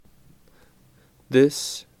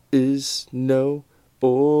This is no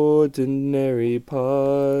ordinary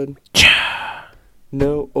pod.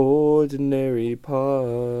 No ordinary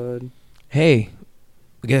pod. Hey,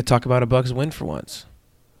 we gotta talk about a Bucs win for once.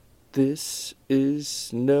 This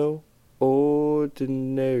is no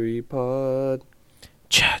ordinary pod.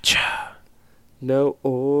 Cha-cha. No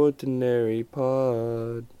ordinary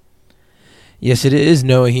pod. Yes, it is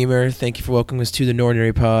Noah Hemer. Thank you for welcoming us to the No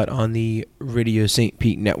Ordinary Pod on the Radio St.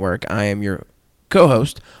 Pete Network. I am your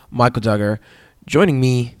co-host, Michael Duggar. Joining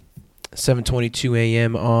me, 7:22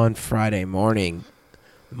 a.m. on Friday morning.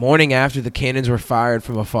 Morning after the cannons were fired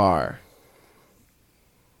from afar.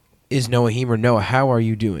 Is Noah Hemer. Noah, how are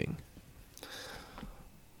you doing?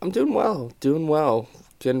 I'm doing well.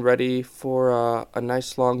 Getting ready for a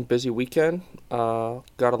nice, long, busy weekend. Got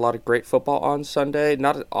a lot of great football on Sunday.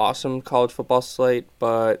 Not an awesome college football slate,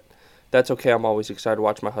 but that's okay. I'm always excited to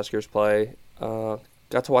watch my Huskers play.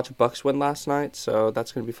 Got to watch a Bucs win last night, so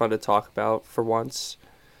that's going to be fun to talk about for once,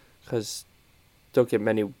 because don't get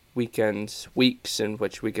many weeks in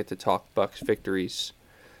which we get to talk Bucs victories,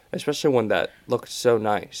 especially one that looked so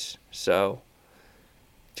nice. So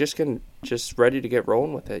just ready to get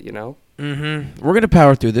rolling with it, you know? Mm-hmm. We're going to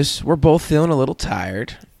power through this. We're both feeling a little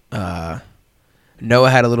tired. Noah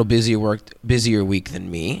had a little busier week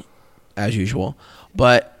than me, as usual.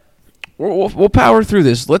 But we'll power through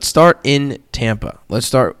this. Let's start in Tampa. Let's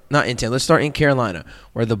start in Carolina,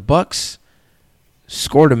 where the Bucs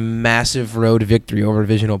scored a massive road victory over a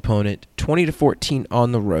divisional opponent, 20-14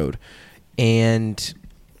 on the road. And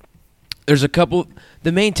there's a couple.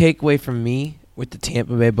 The main takeaway from me with the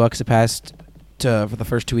Tampa Bay Bucs for the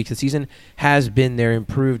first 2 weeks of the season has been their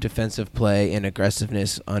improved defensive play and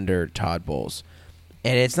aggressiveness under Todd Bowles.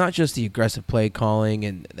 And it's not just the aggressive play calling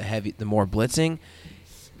and the more blitzing.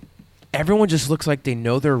 Everyone just looks like they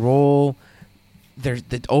know their role.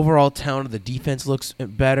 The overall tone of the defense looks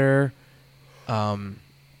better. And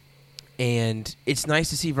it's nice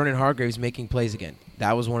to see Vernon Hargreaves making plays again.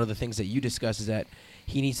 That was one of the things that you discussed, is that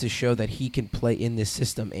he needs to show that he can play in this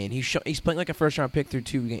system. And he's playing like a first-round pick through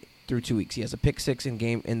 2 weeks. He has a pick six in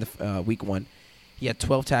the week one. He had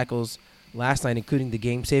 12 tackles last night, including the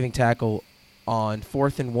game-saving tackle on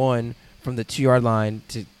 4th and 1 from the 2-yard line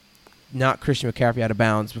to knock Christian McCaffrey out of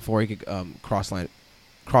bounds before he could cross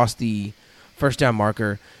the first down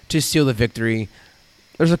marker to seal the victory.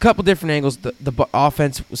 There's a couple different angles. The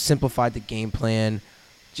offense simplified the game plan.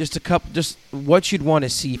 Just what you'd want to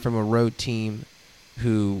see from a road team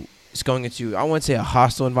who is going into, I wouldn't say a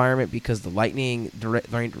hostile environment, because the lightning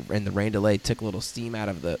and the rain delay took a little steam out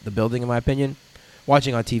of the building, in my opinion,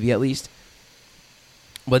 watching on TV at least.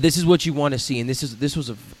 But this is what you want to see, and this was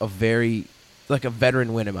a very, like, a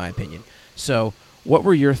veteran win, in my opinion. So what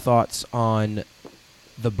were your thoughts on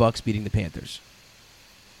the Bucs beating the Panthers?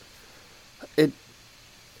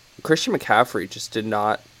 Christian McCaffrey just did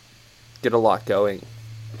not get a lot going.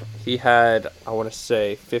 He had, I want to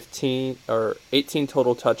say, 15 or 18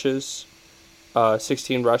 total touches,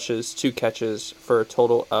 16 rushes, 2 catches for a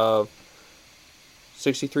total of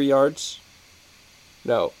 63 yards.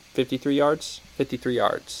 No, 53 yards? 53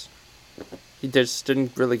 yards. He just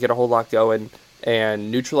didn't really get a whole lot going,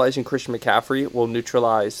 and neutralizing Christian McCaffrey will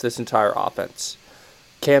neutralize this entire offense.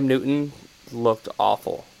 Cam Newton looked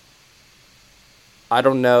awful. I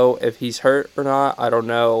don't know if he's hurt or not. I don't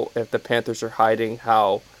know if the Panthers are hiding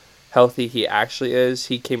how healthy he actually is.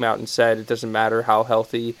 He came out and said it doesn't matter how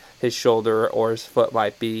healthy his shoulder or his foot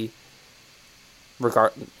might be.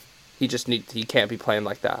 He can't be playing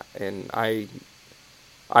like that. And I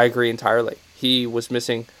agree entirely. He was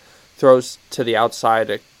missing throws to the outside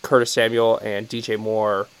to Curtis Samuel and DJ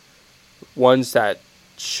Moore, ones that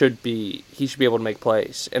he should be able to make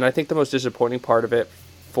plays. And I think the most disappointing part of it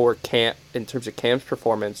for Cam, in terms of Cam's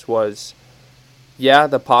performance, was,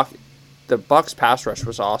 the Bucs pass rush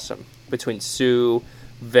was awesome between Sue,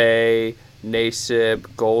 Vay, Nassib,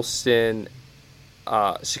 Golston,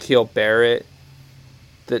 Shaquille Barrett.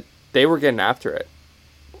 That they were getting after it,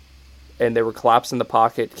 and they were collapsing the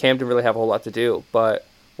pocket. Cam didn't really have a whole lot to do, but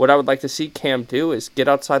what I would like to see Cam do is get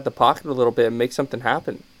outside the pocket a little bit and make something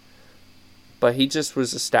happen. But he just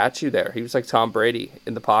was a statue there. He was like Tom Brady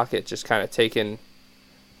in the pocket, just kind of taking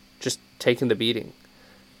the beating.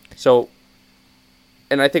 So,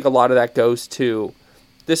 and I think a lot of that goes to,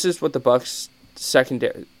 this is what the Bucs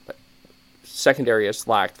secondary has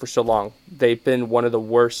lacked for so long. They've been one of the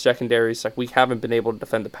worst secondaries. Like, we haven't been able to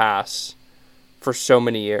defend the pass for so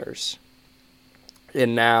many years.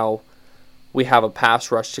 And now we have a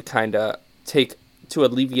pass rush to kind of to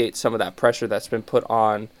alleviate some of that pressure that's been put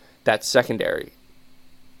on that secondary.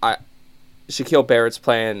 Shaquille Barrett's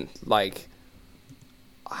playing like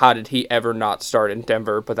how did he ever not start in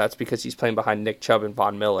Denver? But that's because he's playing behind Nick Chubb and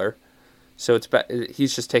Von Miller. So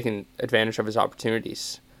he's just taking advantage of his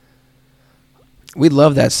opportunities. We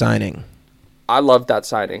love that signing. I loved that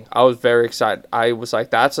signing. I was very excited. I was like,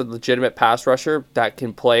 that's a legitimate pass rusher that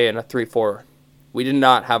can play in a 3-4. We did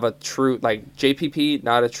not have a true, like, JPP,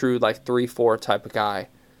 not a true, like, 3-4 type of guy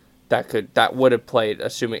that would have played,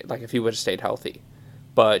 assuming, like, if he would have stayed healthy.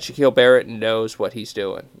 But Shaquille Barrett knows what he's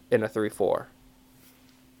doing in a 3-4.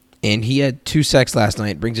 And he had 2 sacks last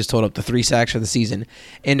night, brings his total up to 3 sacks for the season.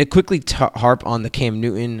 And to quickly harp on the Cam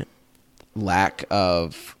Newton lack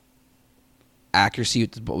of accuracy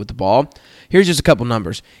with the ball, here's just a couple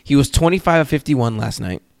numbers. He was 25 of 51 last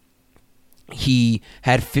night. He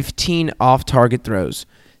had 15 off-target throws.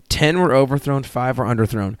 10 were overthrown, 5 were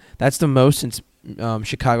underthrown. That's the most since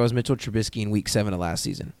Chicago's Mitchell Trubisky in Week 7 of last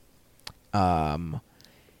season.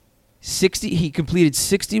 He completed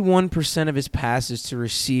 61% of his passes to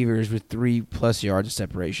receivers with 3+ yards of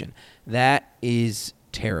separation. That is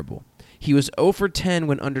terrible. He was 0 for 10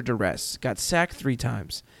 when under duress. Got sacked 3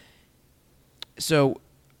 times. So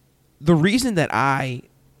the reason that I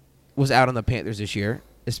was out on the Panthers this year,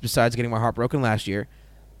 is besides getting my heart broken last year,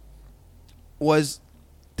 was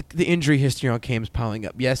the injury history on Cam's piling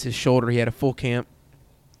up. Yes, his shoulder, he had a full camp,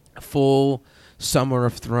 a full summer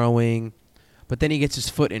of throwing, but then he gets his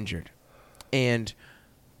foot injured. And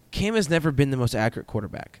Cam has never been the most accurate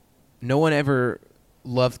quarterback. No one ever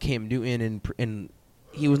loved Cam Newton, and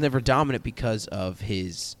he was never dominant because of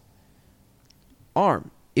his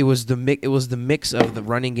arm. It was the mix of the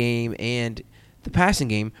running game and the passing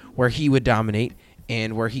game where he would dominate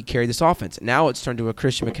and where he carried this offense. Now it's turned to a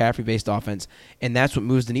Christian McCaffrey-based offense, and that's what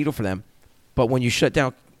moves the needle for them. But when you shut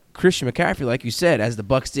down Christian McCaffrey, like you said, as the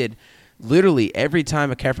Bucs did, literally every time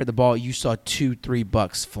McCaffrey had the ball, you saw 2-3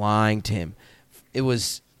 Bucs flying to him. It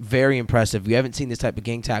was very impressive. We haven't seen this type of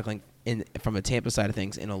gang tackling from a Tampa side of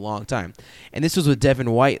things in a long time. And this was with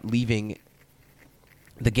Devin White leaving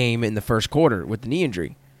the game in the first quarter with the knee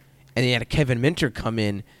injury. And he had a Kevin Minter come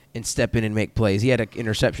in and step in and make plays. He had an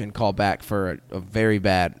interception call back for a very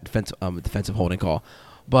bad defensive holding call.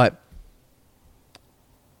 But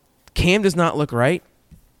Cam does not look right.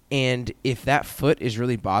 And if that foot is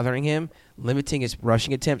really bothering him, limiting his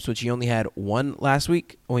rushing attempts, which he only had one last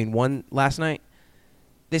night,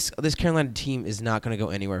 this Carolina team is not going to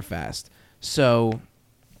go anywhere fast. So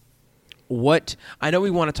I know we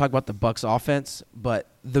want to talk about the Bucs offense, but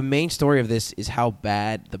the main story of this is how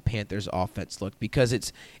bad the Panthers offense looked, because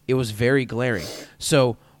it was very glaring.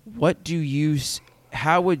 So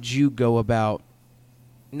how would you go about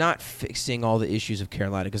not fixing all the issues of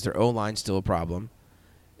Carolina, because their O-line's still a problem.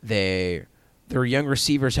 Their young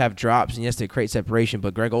receivers have drops, and yes, they create separation,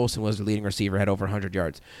 but Greg Olsen was the leading receiver, had over 100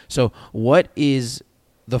 yards. So what is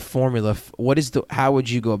the formula? How would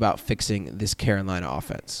you go about fixing this Carolina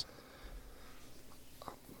offense?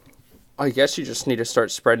 I guess you just need to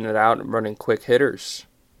start spreading it out and running quick hitters.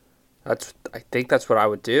 I think that's what I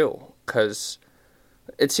would do, because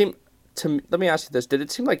it seemed let me ask you this. Did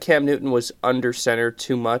it seem like Cam Newton was under center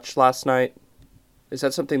too much last night? Is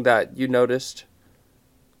that something that you noticed?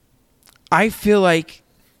 I feel like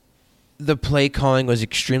the play calling was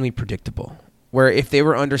extremely predictable, where if they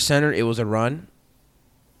were under center, it was a run,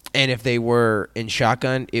 and if they were in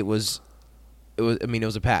shotgun, it was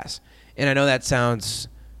a pass. And I know that sounds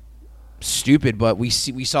stupid, but we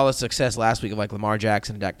saw the success last week of like Lamar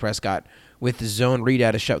Jackson and Dak Prescott with the zone read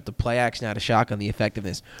out of shot, the play action out of shotgun, the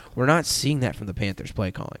effectiveness. We're not seeing that from the Panthers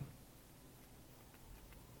play calling.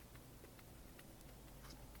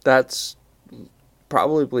 That's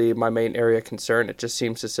probably my main area of concern. It just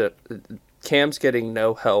seems as if Cam's getting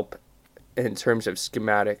no help in terms of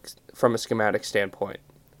from a schematic standpoint.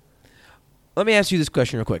 Let me ask you this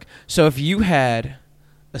question real quick. So if you had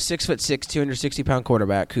a 6'6", 260-pound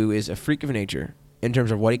quarterback who is a freak of nature in terms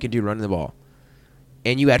of what he can do running the ball,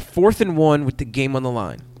 and you had 4th and 1 with the game on the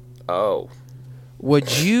line. Oh.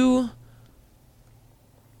 Would you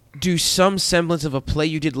do some semblance of a play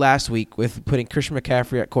you did last week with putting Christian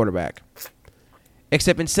McCaffrey at quarterback?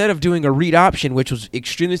 Except instead of doing a read option, which was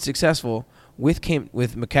extremely successful with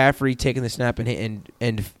McCaffrey taking the snap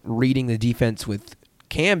and reading the defense with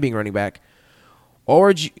Cam being running back,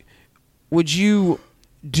 or would you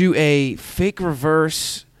do a fake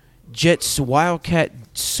reverse Jets Wildcat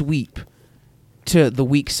sweep to the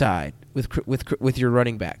weak side with your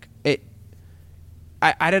running back?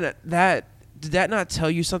 I don't know that. Did that not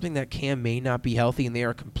tell you something, that Cam may not be healthy and they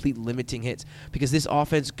are complete limiting hits, because this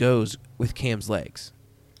offense goes with Cam's legs?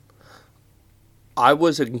 I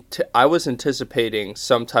was anticipating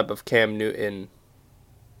some type of Cam Newton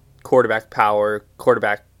quarterback power,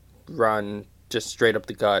 quarterback run just straight up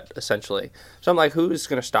the gut, essentially. So I'm like, who's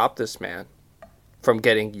going to stop this man from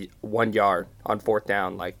getting 1 yard on fourth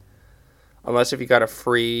down? Like, unless if you got a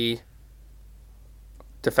free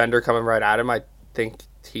defender coming right at him, I think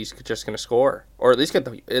he's just going to score, or at least get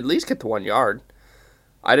the 1 yard.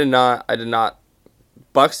 I did not.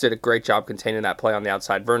 Bucs did a great job containing that play on the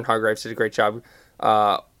outside. Vernon Hargreaves did a great job.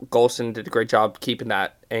 Golson did a great job keeping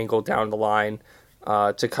that angle down the line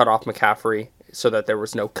to cut off McCaffrey so that there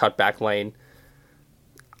was no cutback lane.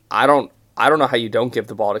 I don't know how you don't give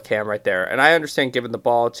the ball to Cam right there. And I understand giving the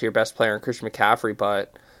ball to your best player in Christian McCaffrey,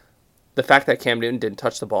 but the fact that Cam Newton didn't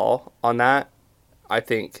touch the ball on that, I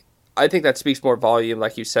think that speaks more volume,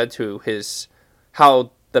 like you said, to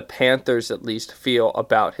how the Panthers at least feel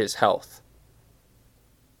about his health.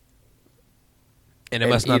 And it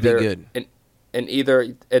must not be good. And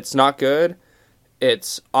either it's not good,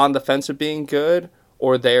 it's on the fence of being good,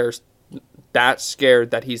 or they're that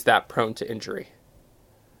scared that he's that prone to injury.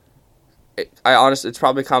 It's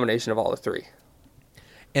probably a combination of all the three.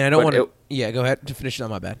 And I don't want to... Yeah, go ahead to finish it on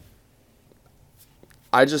my bad.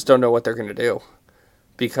 I just don't know what they're going to do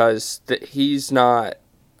because he's not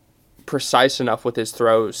precise enough with his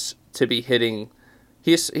throws to be hitting.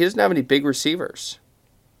 He doesn't have any big receivers.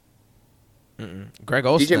 Greg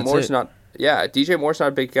Olsen, DJ Moore's not. Yeah, DJ Moore's not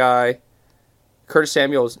a big guy. Curtis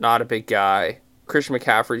Samuel's not a big guy. Christian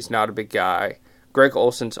McCaffrey's not a big guy. Greg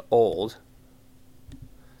Olsen's old.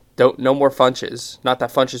 No more Funches. Not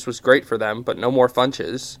that Funches was great for them, but no more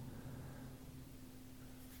Funches.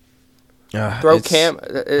 Cam.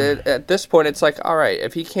 At this point, it's like, all right,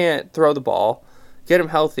 if he can't throw the ball, get him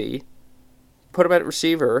healthy, put him at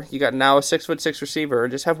receiver. You got now a 6'6" receiver,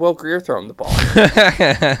 and just have Will Grier throw him the ball.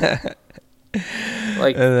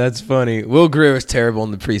 That's funny. Will Grier was terrible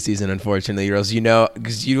in the preseason, unfortunately, Rose.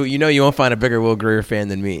 Because you won't find a bigger Will Grier fan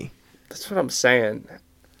than me. That's what I'm saying.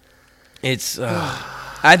 It's.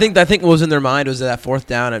 I think what was in their mind was that fourth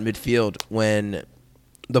down at midfield when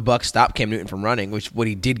the Bucs stopped Cam Newton from running, what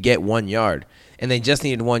he did get 1 yard, and they just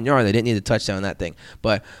needed 1 yard. They didn't need a touchdown on that thing.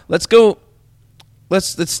 But let's go.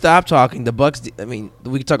 Let's stop talking. The Bucs.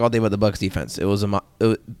 We could talk all day about the Bucs defense. It was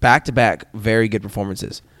back-to-back very good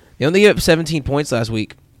performances. They only gave up 17 points last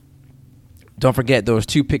week. Don't forget there was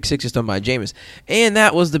 2 pick sixes done by Jameis, and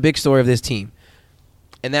that was the big story of this team.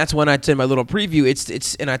 And that's when I did my little preview.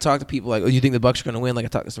 And I talked to people like, "Oh, you think the Bucs are going to win?" Like I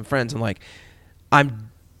talked to some friends. I'm like,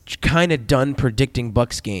 I'm kind of done predicting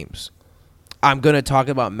Bucs games. I'm going to talk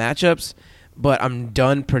about matchups, but I'm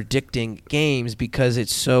done predicting games because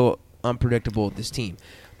it's so unpredictable with this team.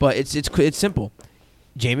 But it's simple.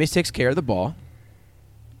 Jameis takes care of the ball.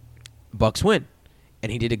 Bucs win.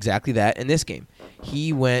 And he did exactly that in this game.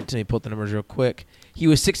 He went, let me pull up the numbers real quick. He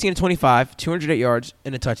was 16-25, 208 yards,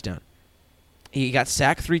 and a touchdown. He got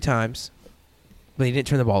sacked 3 times, but he didn't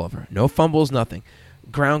turn the ball over. No fumbles, nothing.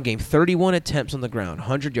 Ground game, 31 attempts on the ground,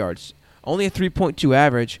 100 yards. Only a 3.2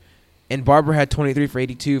 average, and Barber had 23 for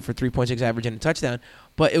 82 for 3.6 average and a touchdown.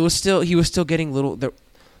 But he was still getting little.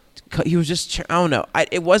 He was just, I don't know.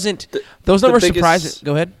 It wasn't, those numbers surprising.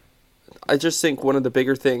 Go ahead. I just think one of the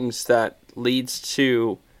bigger things that leads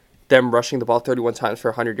to them rushing the ball 31 times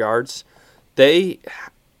for 100 yards, they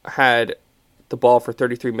had the ball for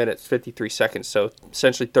 33 minutes, 53 seconds, so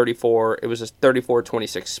essentially 34. It was a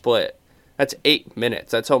 34-26 split. That's 8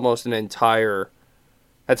 minutes. That's almost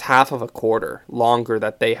that's half of a quarter longer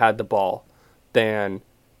that they had the ball than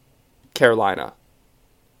Carolina.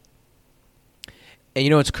 And you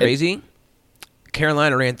know what's crazy?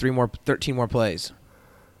 Carolina ran 13 more plays.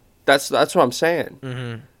 That's what I'm saying.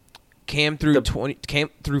 Mm-hmm. Cam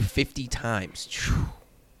threw 50 times.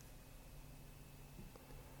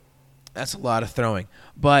 That's a lot of throwing.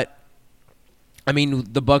 But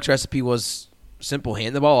the Bucs recipe was simple: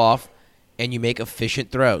 hand the ball off, and you make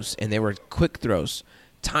efficient throws, and they were quick throws,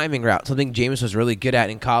 timing route, something Jameis was really good at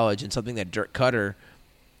in college, and something that Dirk Cutter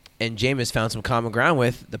and Jameis found some common ground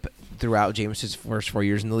with throughout Jameis' first 4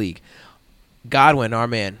 years in the league. Godwin, our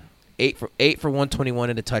man. 8 for 121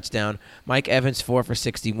 and a touchdown. Mike Evans 4 for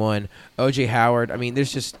 61. O.J. Howard.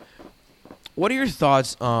 There's just. What are your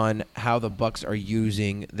thoughts on how the Bucs are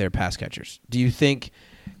using their pass catchers? Do you think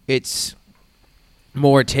it's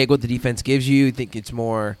more take what the defense gives you? You think it's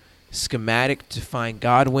more schematic to find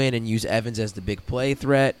Godwin and use Evans as the big play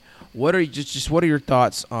threat? What are your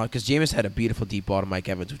thoughts on? Because Jameis had a beautiful deep ball to Mike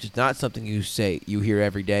Evans, which is not something you hear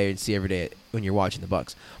every day and see every day when you're watching the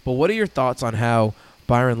Bucs. But what are your thoughts on how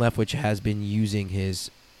Byron Leftwich has been using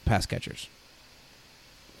his pass catchers?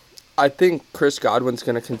 I think Chris Godwin's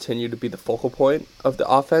going to continue to be the focal point of the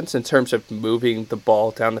offense in terms of moving the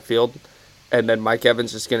ball down the field, and then Mike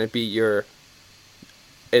Evans is going to be your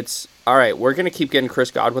it's all right. We're gonna keep getting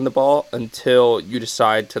Chris Godwin the ball until you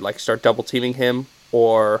decide to like start double teaming him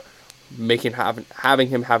or having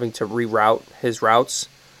him having to reroute his routes.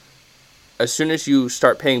 As soon as you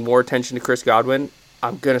start paying more attention to Chris Godwin,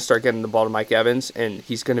 I'm going to start getting the ball to Mike Evans, and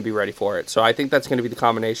he's going to be ready for it. So I think that's going to be the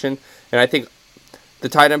combination. And I think the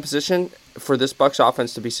tight end position, for this Bucs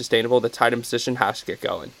offense to be sustainable, the tight end position has to get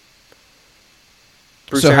going.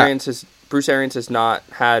 Bruce Arians has not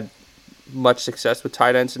had much success with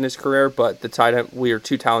tight ends in his career, but we are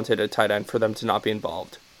too talented at tight end for them to not be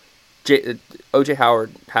involved. O.J.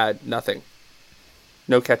 Howard had nothing.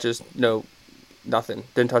 No catches, nothing.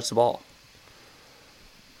 Didn't touch the ball.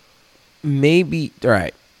 Maybe, all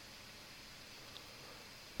right.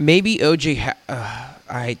 Maybe OJ.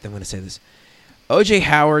 I hate that I'm going to say this. OJ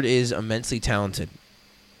Howard is immensely talented.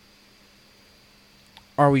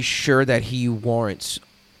 Are we sure that he warrants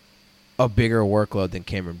a bigger workload than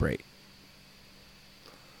Cameron Brate?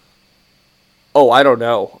 Oh, I don't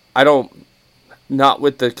know. Not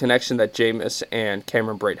with the connection that Jameis and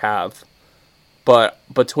Cameron Brate have. But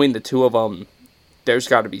between the two of them, there's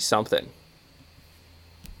got to be something.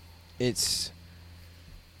 There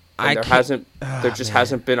hasn't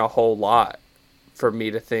been a whole lot for me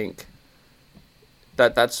to think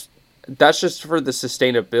that's just for the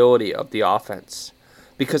sustainability of the offense.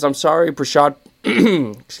 Because I'm sorry, Brashad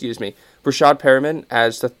Perriman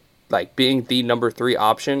as being the number 3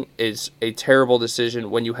 option is a terrible decision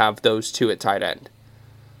when you have those two at tight end.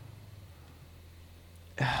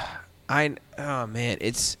 Oh man,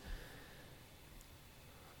 it's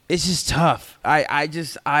just tough.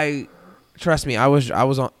 I trust me. I was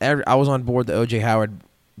on board the OJ Howard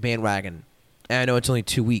bandwagon, and I know it's only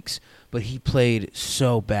 2 weeks, but he played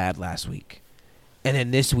so bad last week, and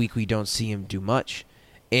then this week we don't see him do much.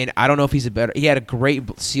 And I don't know if he's he had a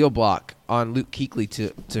great seal block on Luke Kuechly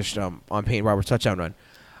to on Peyton Roberts' touchdown run.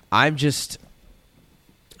 I don't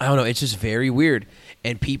know. It's just very weird,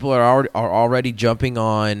 and people are already jumping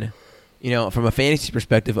on. From a fantasy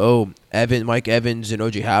perspective, Mike Evans and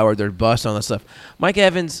O.J. Howard, they're bust on that stuff. Mike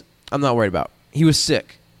Evans, I'm not worried about. He was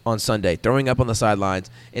sick on Sunday, throwing up on the sidelines,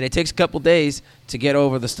 and it takes a couple days to get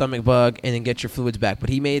over the stomach bug and then get your fluids back. But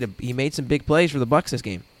he made some big plays for the Bucs this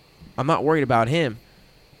game. I'm not worried about him.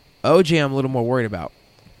 O.J. I'm a little more worried about.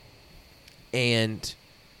 And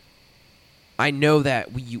I know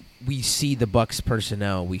that we see the Bucs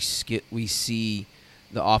personnel. We see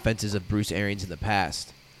the offenses of Bruce Arians in the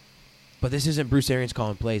past. But this isn't Bruce Arians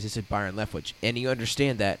calling plays. This is Byron Leftwich, and you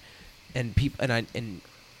understand that, and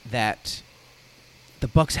that the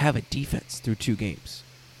Bucs have a defense through 2 games.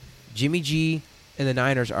 Jimmy G and the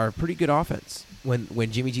Niners are a pretty good offense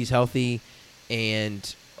when Jimmy G's healthy,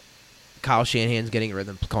 and Kyle Shanahan's getting a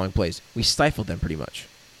rhythm calling plays. We stifled them pretty much,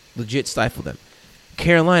 legit stifled them.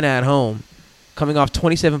 Carolina at home, coming off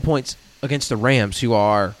 27 points against the Rams, who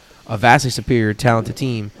are a vastly superior, talented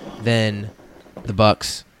team than the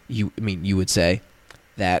Bucs. You would say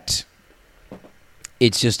that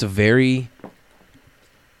it's just a very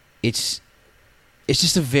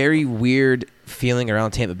weird feeling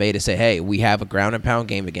around Tampa Bay to say, hey, we have a ground and pound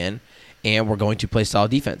game again, and we're going to play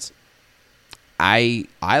solid defense. I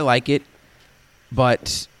like it,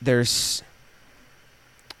 but I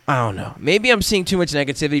don't know. Maybe I'm seeing too much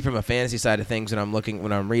negativity from a fantasy side of things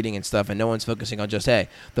when I'm reading and stuff, and no one's focusing on just, hey,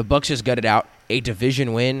 the Bucs just gutted out a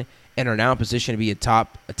division win and are now in position to be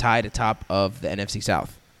tied atop of the NFC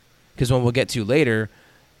South. Because when we'll get to later,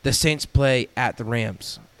 the Saints play at the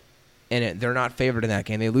Rams, and they're not favored in that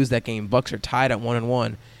game. They lose that game. Bucs are tied at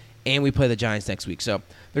 1-1, and we play the Giants next week. So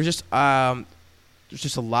there's just a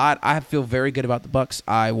lot. I feel very good about the Bucs.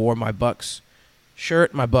 I wore my Bucs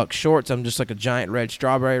shirt, my Bucs shorts. I'm just like a giant red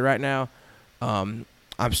strawberry right now. I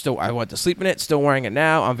went to sleep in it. Still wearing it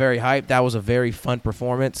now. I'm very hyped. That was a very fun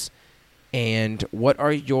performance. And what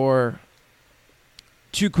are your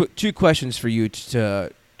two questions for you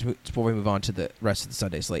before we move on to the rest of the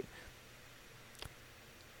Sunday slate?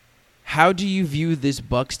 How do you view this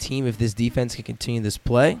Bucs team if this defense can continue this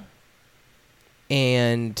play?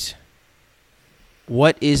 And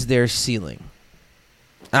what is their ceiling?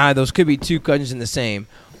 Those could be 2 questions in the same,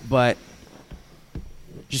 but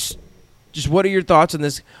just what are your thoughts on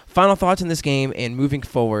this? Final thoughts on this game and moving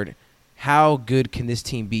forward. How good can this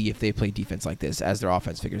team be if they play defense like this as their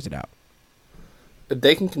offense figures it out? If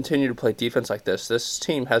they can continue to play defense like this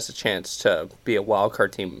team has a chance to be a wild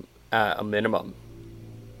card team at a minimum.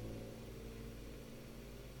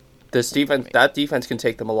 That defense can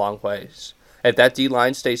take them a long ways. If that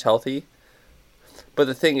D-line stays healthy, but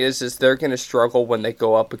the thing is they're going to struggle when they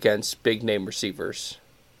go up against big-name receivers.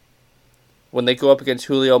 when they go up against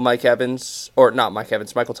Julio, Mike Evans, or not Mike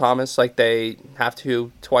Evans, Michael Thomas, like they have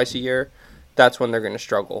to twice a year, that's when they're going to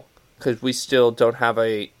struggle. Because we still don't have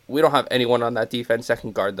anyone on that defense that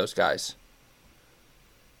can guard those guys.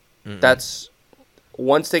 Mm-mm. That's,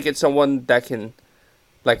 once they get someone that can,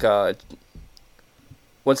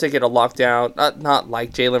 once they get a lockdown, not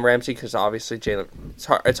like Jalen Ramsey, because obviously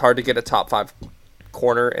it's hard to get a top 5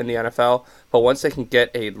 corner in the NFL, but once they can get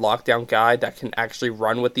a lockdown guy that can actually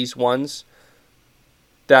run with these ones,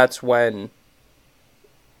 that's when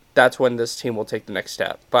this team will take the next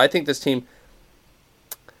step. But I think this team,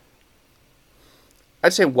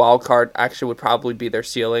 I'd say wild card actually would probably be their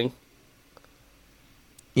ceiling.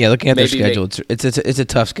 Yeah, looking at their schedule, it's a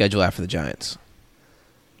tough schedule after the Giants.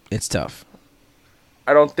 It's tough.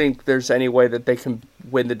 I don't think there's any way that they can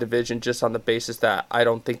win the division just on the basis that I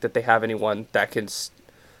don't think that they have anyone that can,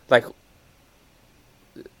 like,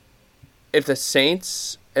 if the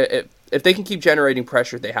Saints, if they can keep generating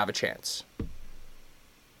pressure, they have a chance.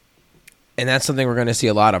 And that's something we're going to see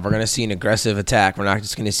a lot of. We're going to see an aggressive attack. We're not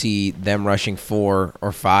just going to see them rushing 4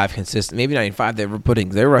 or 5 consistent. Maybe not even 5.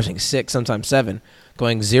 They're rushing 6, sometimes 7,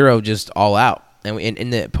 going 0 just all out. And in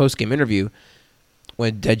the post-game interview,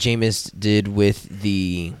 what Jameis did with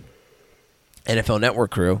the NFL Network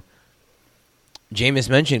crew, Jameis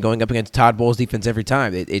mentioned going up against Todd Bowles' defense every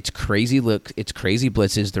time. It's crazy it's crazy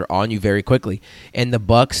blitzes. They're on you very quickly. And the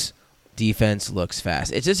Bucs defense looks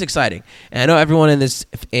fast. It's just exciting. And I know everyone in this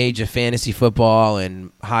age of fantasy football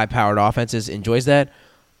and high-powered offenses enjoys that.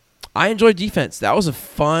 I enjoy defense. That was a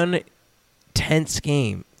fun, tense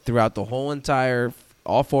game throughout the whole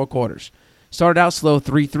all 4 quarters. Started out slow,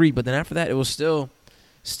 3-3, but then after that, it was still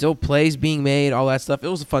plays being made, all that stuff. It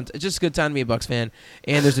was it's just a good time to be a Bucs fan,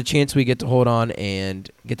 and there's a chance we get to hold on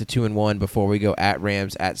and get to 2-1 before we go at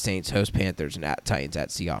Rams, at Saints, host Panthers, and at Titans, at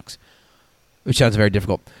Seahawks, which sounds very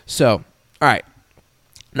difficult. So, all right,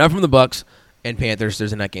 enough from the Bucs and Panthers.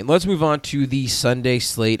 There's a night game. Let's move on to the Sunday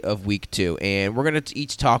slate of Week 2, and we're going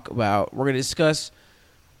to discuss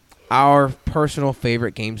our personal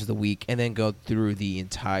favorite games of the week, and then go through the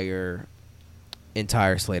entire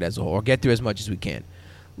slate as a whole, or get through as much as we can.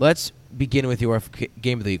 Let's begin with your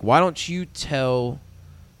game of the week. Why don't you tell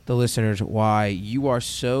the listeners why you are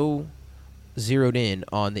so zeroed in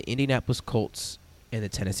on the Indianapolis Colts and the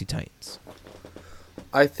Tennessee Titans?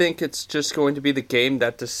 I think it's just going to be the game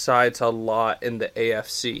that decides a lot in the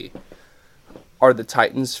AFC. Are the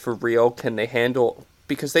Titans for real? Can they handle...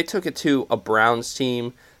 Because they took it to a Browns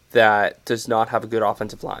team that does not have a good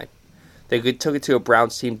offensive line. They took it to a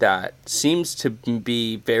Browns team that seems to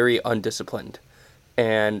be very undisciplined.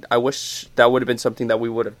 And I wish that would have been something that we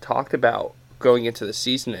would have talked about going into the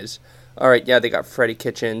season is, all right, yeah, they got Freddie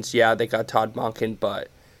Kitchens, yeah, they got Todd Monken, but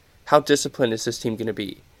how disciplined is this team going to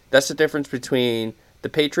be? That's the difference between the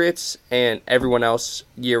Patriots and everyone else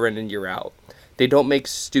year in and year out. They don't make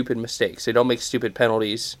stupid mistakes. They don't make stupid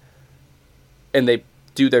penalties, and they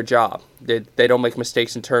do their job. They don't make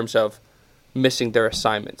mistakes in terms of missing their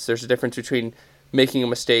assignments. There's a difference between making a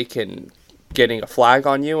mistake and getting a flag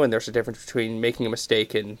on you, and there's a difference between making a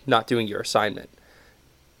mistake and not doing your assignment.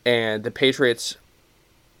 And the Patriots,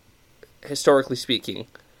 historically speaking,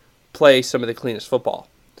 play some of the cleanest football.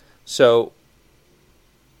 So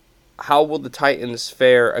how will the Titans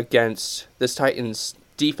fare against this Titans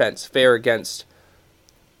defense fare against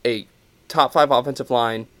a top 5 offensive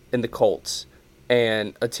line in the Colts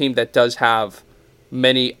and a team that does have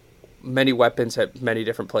many weapons at many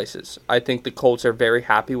different places? I think the Colts are very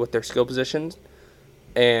happy with their skill positions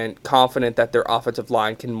and confident that their offensive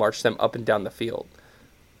line can march them up and down the field.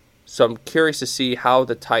 So I'm curious to see how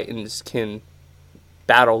the Titans can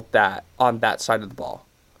battle that on that side of the ball.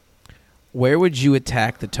 Where would you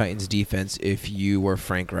attack the Titans defense if you were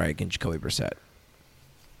Frank Reich and Jacoby Brissett?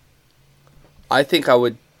 I think I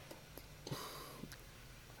would...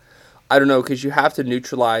 I don't know, because you have to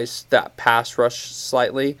neutralize that pass rush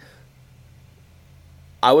slightly.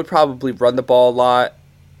 I would probably run the ball a lot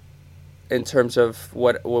in terms of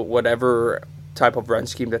whatever type of run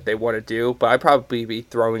scheme that they want to do, but I'd probably be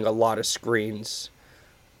throwing a lot of screens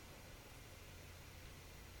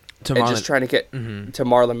and just trying to get to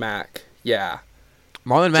Marlon Mack. Yeah.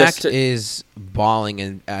 Marlon Mack is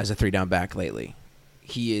balling as a 3-down back lately.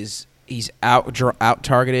 He's out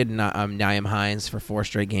targeted Nyheim Hines for 4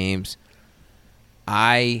 straight games.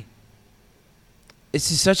 It's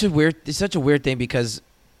such a weird thing because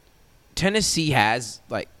Tennessee has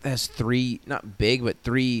 3, not big, but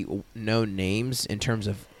 3 known names in terms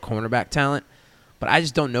of cornerback talent, but I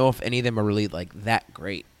just don't know if any of them are really that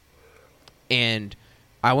great. And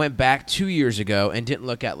I went back 2 years ago and didn't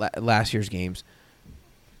look at last year's games.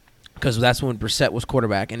 because that's when Brissett was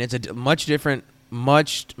quarterback, and it's a much different,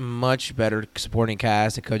 much better supporting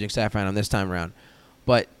cast and coaching staff around this time around.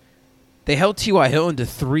 But they held T.Y. Hilton to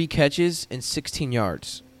 3 catches and 16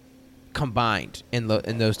 yards combined in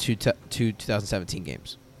those two 2017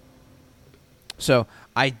 games. So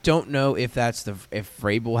I don't know if if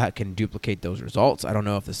Vrabel can duplicate those results. I don't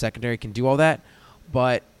know if the secondary can do all that,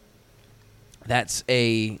 but that's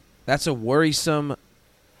a worrisome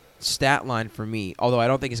stat line for me. Although I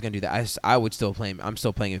don't think he's going to do that. I would still play him. I'm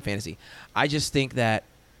still playing in fantasy. I just think that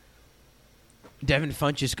Devin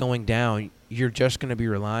Funchess going down, you're just going to be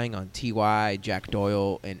relying on T.Y., Jack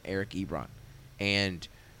Doyle, and Eric Ebron. And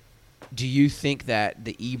do you think that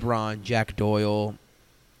the Ebron, Jack Doyle,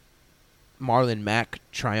 Marlon Mack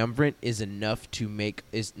triumvirate is enough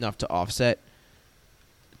to offset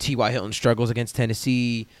T.Y. Hilton's struggles against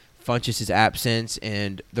Tennessee, Funchess' absence,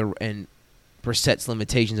 and Brissett's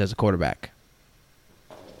limitations as a quarterback?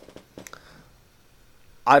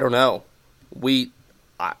 I don't know.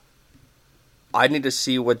 I need to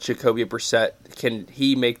see what Jacoby Brissett can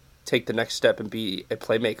take the next step and be a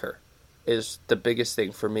playmaker is the biggest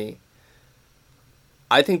thing for me.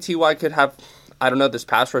 I think T.Y. could have, I don't know, this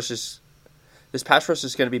pass rush is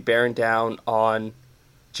going to be bearing down on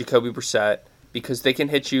Jacoby Brissett because they can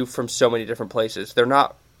hit you from so many different places. They're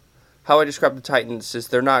not, how I describe the Titans is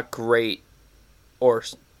they're not great or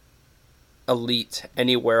elite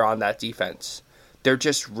anywhere on that defense. They're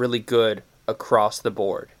just really good across the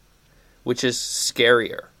board, which is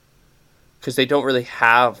scarier because they don't really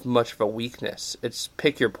have much of a weakness. It's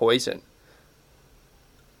pick your poison.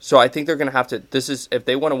 So I think they're going to have to, if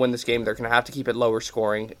they want to win this game, they're going to have to keep it lower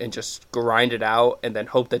scoring and just grind it out and then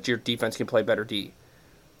hope that your defense can play better D.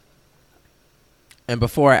 And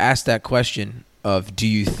before I ask that question of do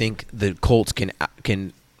you think the Colts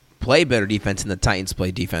can play better defense than the Titans play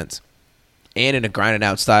defense and in a grinded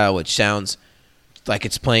out style, which sounds like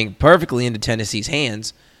it's playing perfectly into Tennessee's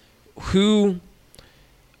hands,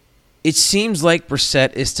 it seems like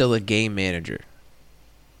Brissett is still a game manager.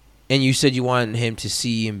 And you said you wanted him to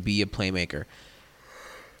see and be a playmaker.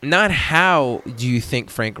 Not how do you think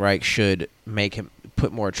Frank Reich should make him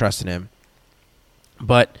put more trust in him,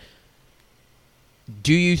 but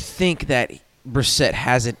do you think that Brissett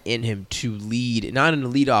has it in him to lead, not an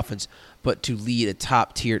elite offense, but to lead a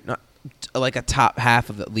top tier, not like a top half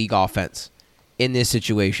of the league offense in this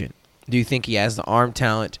situation? Do you think he has the arm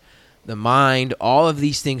talent, the mind, all of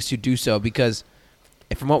these things to do so? Because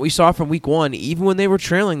from what we saw from week 1, even when they were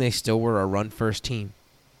trailing, they still were a run-first team.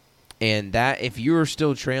 And that, if you were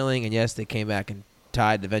still trailing, and yes, they came back and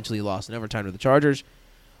tied, eventually lost in overtime to the Chargers,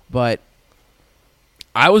 but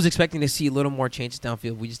I was expecting to see a little more changes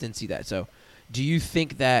downfield. We just didn't see that. So do you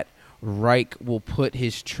think that Reich will put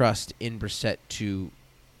his trust in Brissett to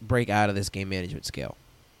break out of this game management scale?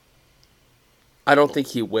 I don't think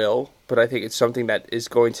he will, but I think it's something that is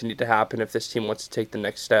going to need to happen if this team wants to take the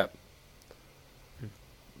next step.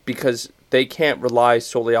 Because they can't rely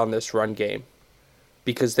solely on this run game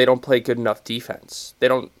because they don't play good enough defense. They're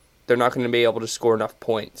not going to be able to score enough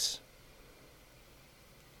points.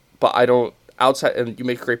 But outside, and you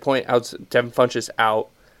make a great point, Devin Funchess out.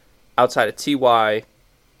 Outside of T.Y.,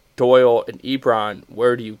 Doyle, and Ebron,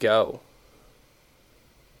 where do you go?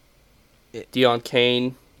 Deion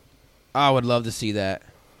Kane. I would love to see that.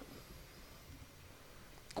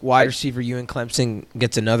 Wide receiver Ewan Clemson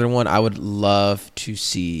gets another one. I would love to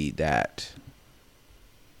see that.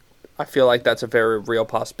 I feel like that's a very real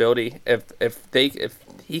possibility if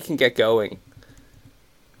he can get going.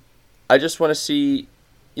 I just want to see,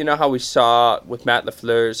 you know how we saw with Matt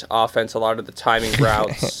LaFleur's offense, a lot of the timing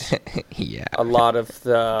routes. Yeah. A lot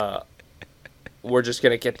of we're just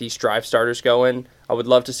going to get these drive starters going. I would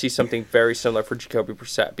love to see something very similar for Jacoby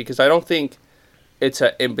Brissett because I don't think it's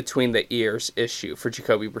a in-between-the-ears issue for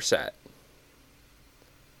Jacoby Brissett.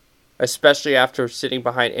 Especially after sitting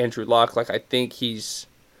behind Andrew Luck. I think he's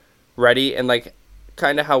ready. And,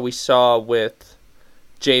 kind of how we saw with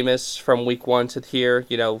Jameis from week 1 to here.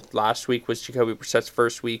 Last week was Jacoby Brissett's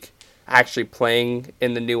first week actually playing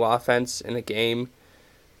in the new offense in a game.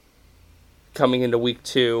 Coming into week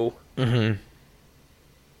 2. Mm-hmm.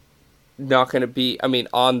 Not going to be,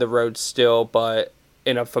 on the road still, but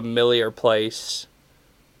in a familiar place.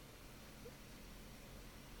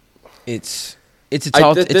 It's a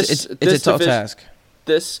tall task.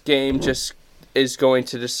 This game just is going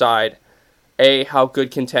to decide, A, how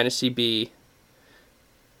good can Tennessee be?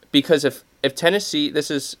 Because if Tennessee,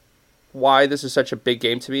 this is why this is such a big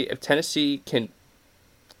game to me. If Tennessee can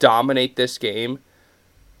dominate this game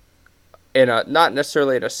in a, not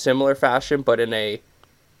necessarily in a similar fashion, but in a,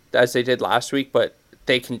 as they did last week, but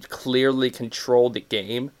they can clearly control the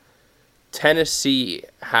game, Tennessee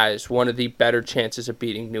has one of the better chances of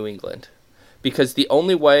beating New England, because the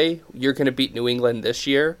only way you're going to beat New England this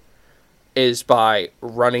year is by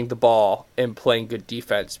running the ball and playing good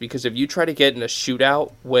defense. Because if you try to get in a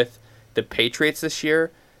shootout with the Patriots this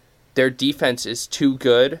year, their defense is too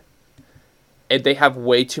good, and they have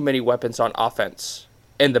way too many weapons on offense,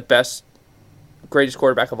 and the greatest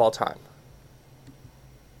quarterback of all time.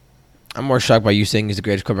 I'm more shocked by you saying he's the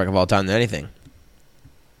greatest quarterback of all time than anything.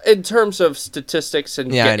 In terms of statistics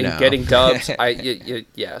and getting dubs,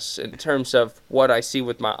 yes. In terms of what I see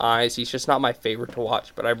with my eyes, he's just not my favorite to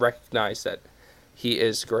watch, but I recognize that he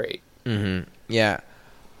is great. Mm-hmm. Yeah.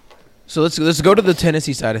 So let's go to the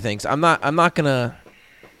Tennessee side of things. I'm not gonna.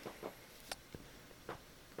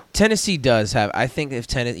 Tennessee does have. I think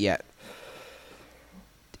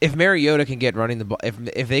if Mariota can get running the ball,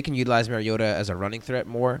 if they can utilize Mariota as a running threat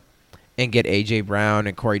more, and get A.J. Brown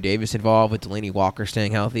and Corey Davis involved with Delaney Walker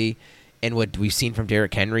staying healthy, and what we've seen from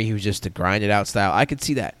Derrick Henry, who's just a grinded-out style, I could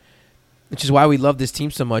see that. Which is why we love this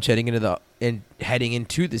team so much heading into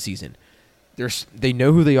the season. They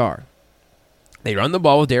know who they are. They run the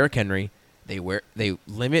ball with Derrick Henry. They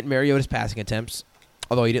limit Mariota's passing attempts,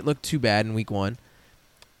 although he didn't look too bad in Week 1.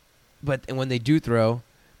 And when they do throw,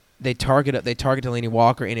 they target Delaney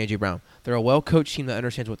Walker and A.J. Brown. They're a well-coached team that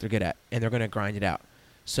understands what they're good at, and they're going to grind it out.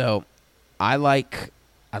 So I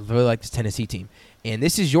really like this Tennessee team. And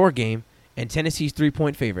this is your game, and Tennessee's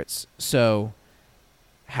 3-point favorites. So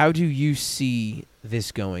how do you see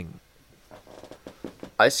this going?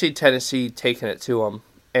 I see Tennessee taking it to them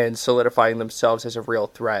and solidifying themselves as a real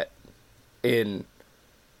threat in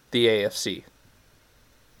the AFC.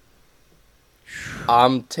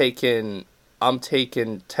 I'm taking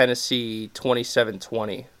Tennessee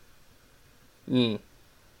 27-20.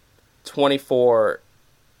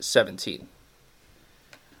 24-17.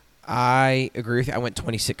 I agree with you. I went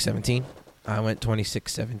 26-17. I went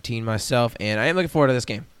 26-17 myself, and I am looking forward to this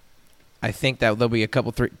game. I think that there'll be a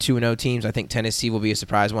couple 2-0 teams. I think Tennessee will be a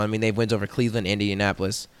surprise one. I mean, they have wins over Cleveland and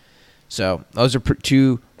Indianapolis. So those are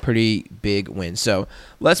two pretty big wins. So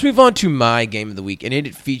let's move on to my game of the week, and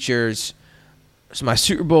it features my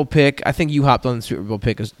Super Bowl pick. I think you hopped on the Super Bowl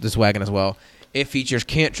pick this wagon as well. It features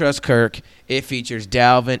Can't Trust Kirk. It features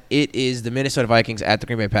Dalvin. It is the Minnesota Vikings at the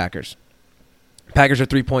Green Bay Packers. Packers are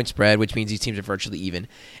 3-point spread, which means these teams are virtually even.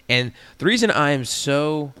 And the reason I am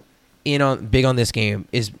so big on this game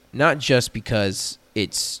is not just because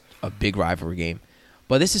it's a big rivalry game,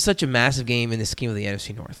 but this is such a massive game in the scheme of the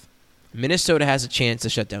NFC North. Minnesota has a chance to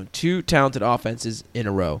shut down two talented offenses in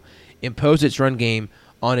a row, impose its run game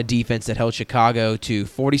on a defense that held Chicago to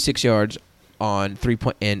 46 yards on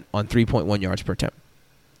 3.1 yards per attempt.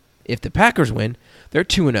 If the Packers win, they're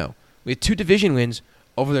 2-0 with two division wins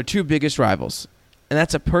over their two biggest rivals. And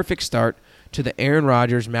that's a perfect start to the Aaron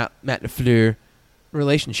Rodgers, Matt LaFleur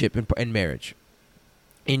relationship and marriage.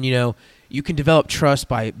 And, you can develop trust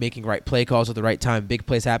by making right play calls at the right time, big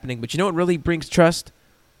plays happening. But you know what really brings trust?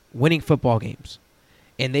 Winning football games.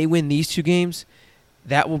 And they win these two games,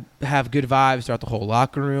 that will have good vibes throughout the whole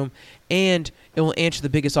locker room. And it will answer the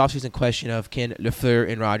biggest offseason question of, can LaFleur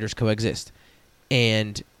and Rodgers coexist?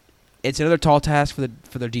 And it's another tall task for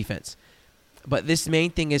their defense. But this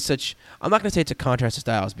main thing is I'm not going to say it's a contrast of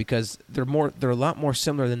styles because they're a lot more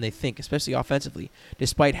similar than they think, especially offensively.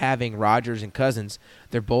 Despite having Rodgers and Cousins,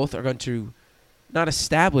 they're both are going to not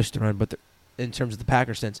establish the run, but in terms of the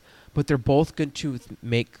Packers sense, but they're both going to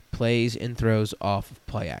make plays and throws off of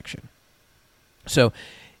play action. So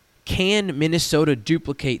can Minnesota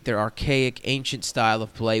duplicate their archaic, ancient style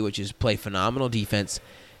of play, which is play phenomenal defense,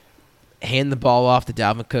 hand the ball off to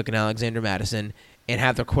Dalvin Cook and Alexander Mattison, and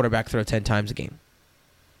have their quarterback throw 10 times a game?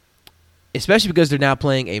 Especially because they're now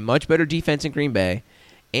playing a much better defense in Green Bay,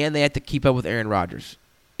 and they have to keep up with Aaron Rodgers,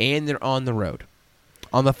 and they're on the road.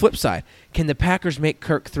 On the flip side, can the Packers make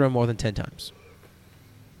Kirk throw more than 10 times?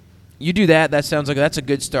 You do that sounds like that's a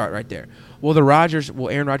good start right there. Will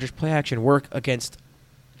Aaron Rodgers play action work against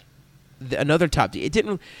another top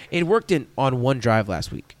team? It worked on one drive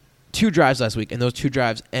last week. 2 drives last week, and those 2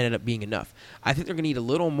 drives ended up being enough. I think they're going to need a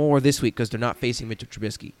little more this week because they're not facing Mitchell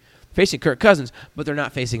Trubisky. Facing Kirk Cousins, but they're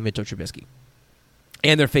not facing Mitchell Trubisky.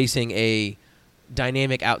 And they're facing a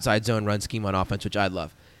dynamic outside zone run scheme on offense, which I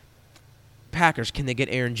love. Packers, can they get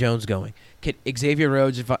Aaron Jones going? Can Xavier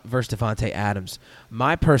Rhodes versus Devontae Adams?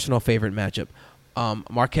 My personal favorite matchup,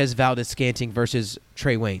 Marquez Valdes-Scantling versus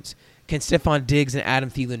Trey Waynes. Can Stephon Diggs and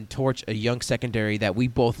Adam Thielen torch a young secondary that we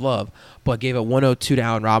both love, but gave a 102 to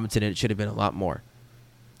Allen Robinson, and it should have been a lot more?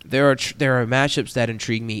 There are matchups that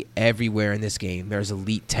intrigue me everywhere in this game. There's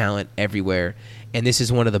elite talent everywhere, and this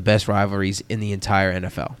is one of the best rivalries in the entire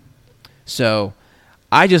NFL. So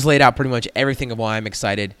I just laid out pretty much everything of why I'm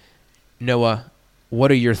excited. Noah,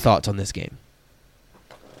 what are your thoughts on this game?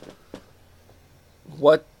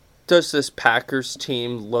 What does this Packers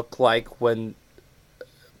team look like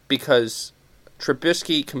because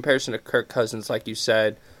Trubisky comparison to Kirk Cousins, like you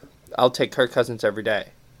said, I'll take Kirk Cousins every day.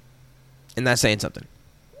 And that's saying something.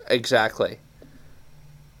 Exactly.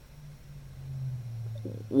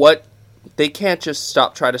 They can't just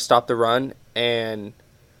try to stop the run and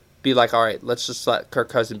be like, all right, let's just let Kirk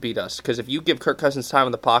Cousins beat us. Because if you give Kirk Cousins time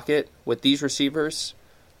in the pocket with these receivers,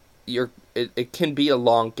 it can be a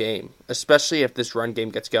long game, especially if this run game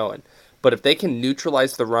gets going. But if they can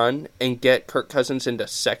neutralize the run and get Kirk Cousins into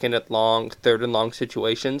second and long, third and long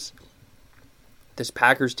situations, this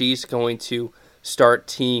Packers D is going to start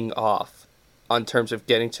teeing off on terms of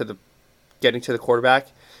getting to the quarterback,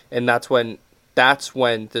 and that's when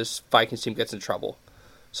this Vikings team gets in trouble.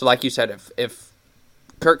 So like you said, if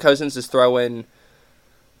Kirk Cousins is throwing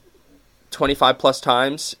 25 plus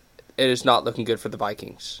times, it is not looking good for the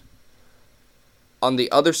Vikings. On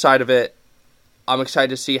the other side of it, I'm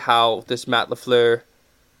excited to see how this Matt LaFleur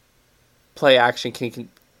play action can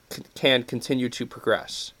continue to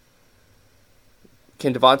progress.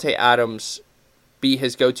 Can Devontae Adams be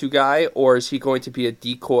his go-to guy, or is he going to be a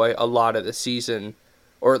decoy a lot of the season,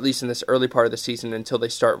 or at least in this early part of the season until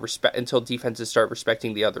defenses start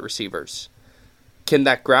respecting the other receivers? Can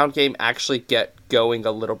that ground game actually get going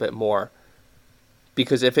a little bit more?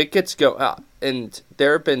 Because if it gets and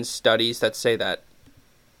there have been studies that say that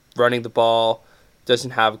running the ball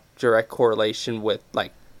doesn't have direct correlation with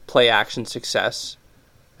like play action success.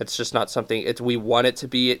 It's just not something. We want it to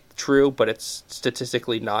be true, but it's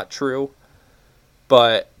statistically not true.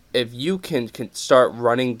 But if you can start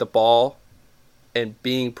running the ball and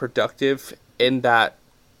being productive in that,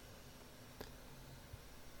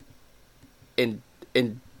 in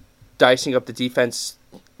dicing up the defense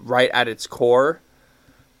right at its core,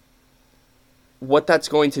 what that's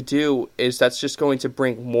going to do is that's just going to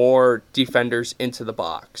bring more defenders into the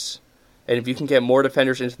box. And if you can get more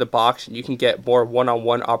defenders into the box and you can get more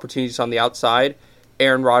one-on-one opportunities on the outside,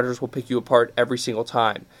 Aaron Rodgers will pick you apart every single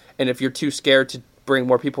time. And if you're too scared to bring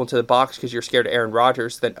more people into the box because you're scared of Aaron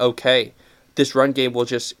Rodgers, then okay, this run game will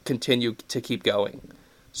just continue to keep going.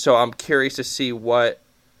 So I'm curious to see what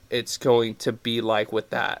it's going to be like with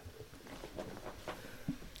that.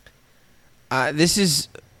 This is...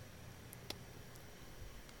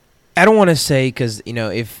 I don't want to say because,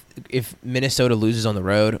 if Minnesota loses on the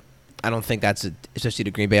road, I don't think that's especially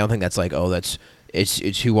to Green Bay. I don't think that's like, they are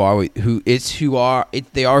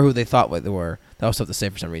who they thought they were. That was tough to say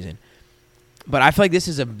for some reason. But I feel like this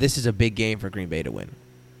is a big game for Green Bay to win,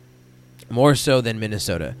 more so than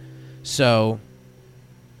Minnesota. So,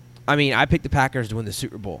 I picked the Packers to win the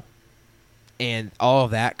Super Bowl, and all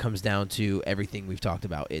of that comes down to everything we've talked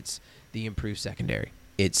about. It's the improved secondary.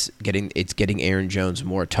 It's getting Aaron Jones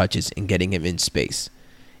more touches and getting him in space.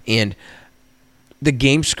 And the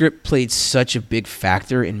game script played such a big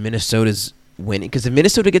factor in Minnesota's winning. Because if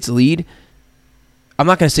Minnesota gets a lead, I'm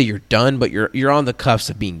not going to say you're done, but you're on the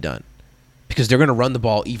cusp of being done. Because they're going to run the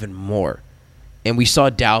ball even more. And we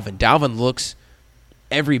saw Dalvin. Dalvin looks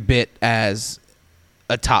every bit as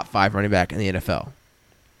a top 5 running back in the NFL.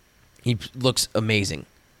 He looks amazing.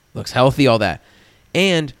 Looks healthy, all that.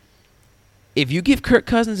 And if you give Kirk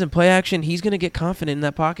Cousins in play action, he's going to get confident in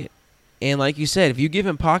that pocket. And like you said, if you give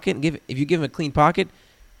him if you give him a clean pocket,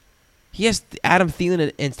 he has Adam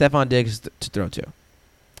Thielen and Stephon Diggs to throw to.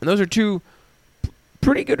 And those are two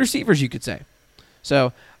pretty good receivers, you could say.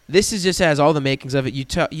 So this just has all the makings of it.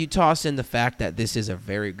 You toss in the fact that this is a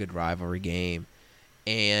very good rivalry game,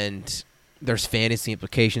 and there's fantasy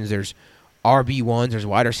implications. There's RB1s, there's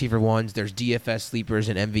wide receiver ones, there's DFS sleepers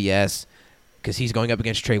and MVS because he's going up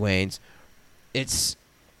against Trey Waynes. It's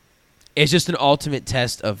just an ultimate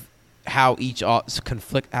test of how each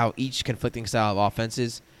conflicting style of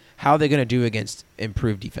offenses, how they're going to do against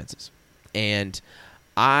improved defenses. And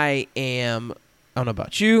I don't know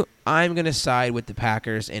about you, I'm going to side with the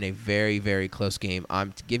Packers in a very, very close game.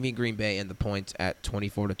 Give me Green Bay and the points at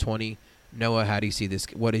 24-20. Noah, how do you see this?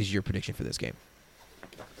 What is your prediction for this game?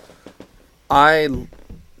 I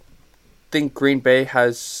think Green Bay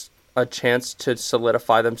has a chance to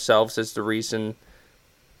solidify themselves as the reason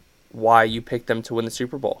why you picked them to win the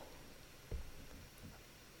Super Bowl.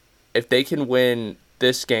 If they can win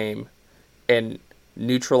this game and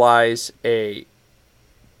neutralize a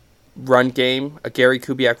run game, a Gary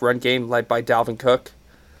Kubiak run game led by Dalvin Cook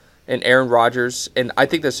and Aaron Rodgers, and I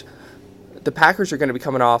think the Packers are going to be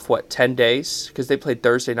coming off, 10 days? Because they played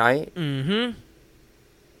Thursday night. Mm-hmm.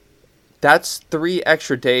 That's 3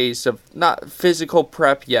 extra days of not physical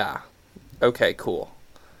prep. Yeah. Okay, cool.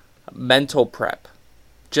 mental prep,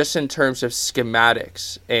 just in terms of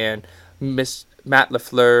schematics and Matt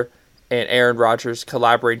LaFleur and Aaron Rodgers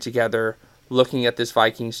collaborating together, looking at this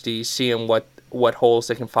Vikings D, seeing what holes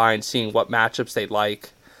they can find, seeing what matchups they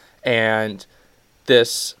like, and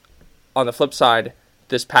this, on the flip side,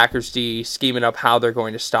 this Packers D scheming up how they're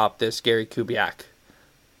going to stop this Gary Kubiak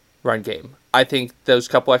run game. I think those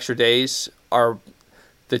couple extra days are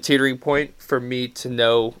the teetering point for me to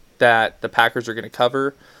know that the Packers are going to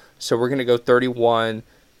cover. So we're going to go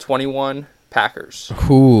 31-21 Packers.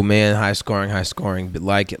 Ooh, man, high scoring, but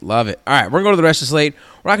like it, love it. All right, we're going to go to the rest of the slate.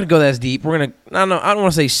 We're not going to go that deep. We're going to, I don't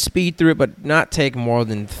want to say speed through it, but not take more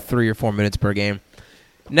than 3 or 4 minutes per game.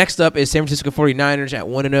 Next up is San Francisco 49ers at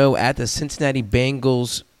 1-0 at the Cincinnati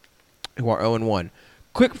Bengals, who are 0-1.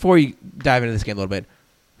 Quick before you dive into this game a little bit,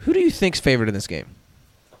 who do you think's favored in this game?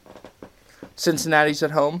 Cincinnati's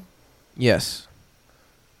at home? Yes.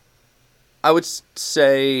 I would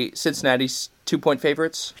say Cincinnati's 2-point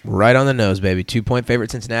favorites. Right on the nose, baby. 2-point favorite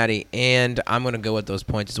Cincinnati, and I'm going to go with those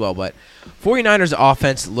points as well. But 49ers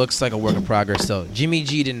offense looks like a work in progress. So Jimmy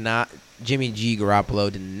G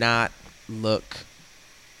Garoppolo did not look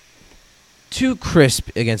too crisp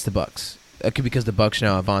against the Bucs. Because the Bucs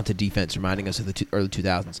now have vaunted defense, reminding us of the early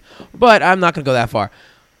 2000s. But I'm not going to go that far.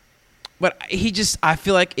 But I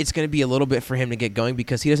feel like it's going to be a little bit for him to get going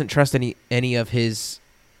because he doesn't trust any of his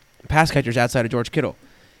pass catchers outside of George Kittle.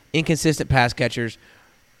 Inconsistent pass catchers.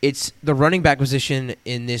 It's the running back position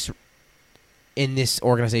in this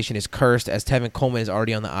organization is cursed, as Tevin Coleman is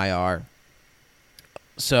already on the IR.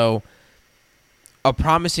 So a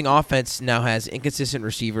promising offense now has inconsistent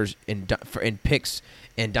receivers in picks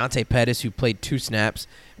and Dante Pettis, who played 2 snaps,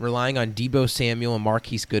 relying on Deebo Samuel and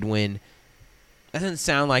Marquise Goodwin. That doesn't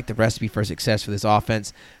sound like the recipe for success for this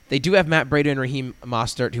offense. They do have Matt Breida and Raheem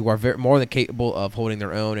Mostert, who are more than capable of holding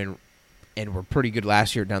their own and were pretty good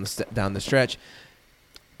last year down the stretch.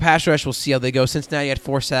 Pass rush, we'll see how they go. Cincinnati had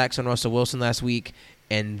 4 sacks on Russell Wilson last week,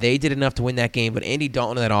 and they did enough to win that game. But Andy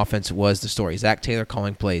Dalton in that offense was the story. Zach Taylor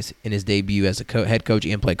calling plays in his debut as a head coach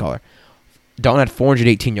and play caller. Dalton had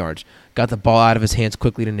 418 yards. Got the ball out of his hands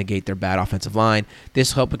quickly to negate their bad offensive line.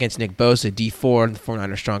 This helped against Nick Bosa, D4, and the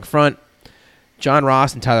 49ers' strong front. John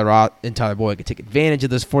Ross and Tyler Boyd could take advantage of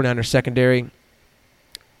this 49ers secondary.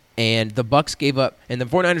 And the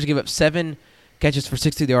 49ers gave up 7 catches for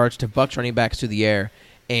 60 yards to Bucs running backs through the air.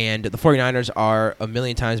 And the 49ers are a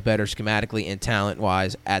million times better schematically and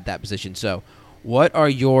talent-wise at that position. So what are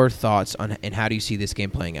your thoughts on and how do you see this game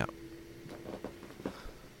playing out?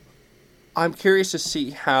 I'm curious to see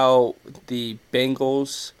how the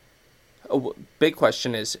Bengals. Big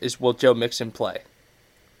question is will Joe Mixon play?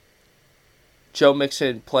 Joe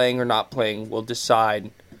Mixon playing or not playing will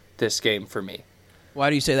decide this game for me. Why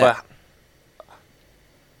do you say that?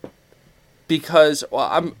 Because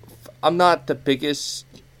I'm not the biggest.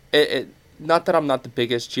 Not that I'm not the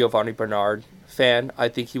biggest Giovanni Bernard fan. I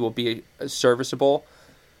think he will be serviceable,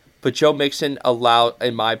 but Joe Mixon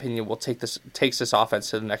in my opinion, takes this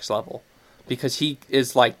offense to the next level because he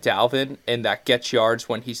is like Dalvin and that gets yards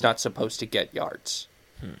when he's not supposed to get yards.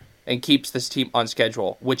 And keeps this team on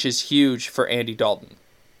schedule, which is huge for Andy Dalton.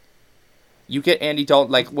 You get Andy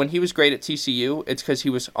Dalton, like when he was great at TCU, it's because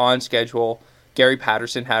he was on schedule. Gary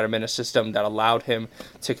Patterson had him in a system that allowed him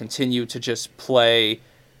to continue to just play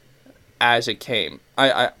as it came.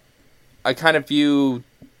 I kind of view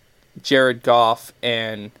Jared Goff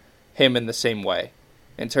and him in the same way.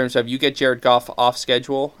 In terms of you get Jared Goff off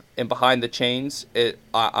schedule and behind the chains,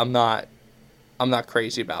 I'm not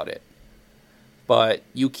crazy about it. But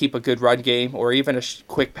you keep a good run game or even a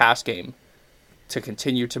quick pass game to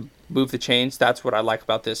continue to move the chains. That's what I like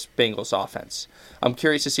about this Bengals offense. I'm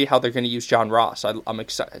curious to see how they're going to use John Ross. I'm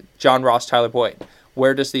excited. John Ross, Tyler Boyd.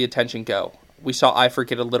 Where does the attention go? We saw Eifert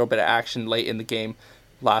get a little bit of action late in the game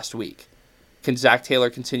last week. Can Zach Taylor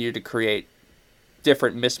continue to create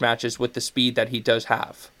different mismatches with the speed that he does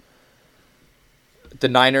have? The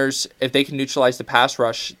Niners, if they can neutralize the pass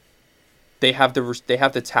rush, they have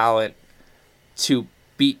the talent to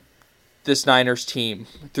beat this Niners team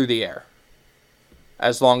through the air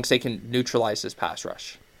as long as they can neutralize this pass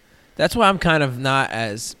rush. That's why I'm kind of not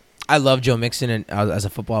as – I love Joe Mixon as a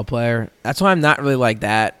football player. That's why I'm not really like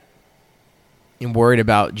that and worried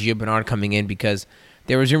about Gio Bernard coming in because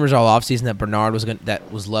there was rumors all offseason that Bernard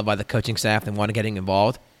was loved by the coaching staff and wanted getting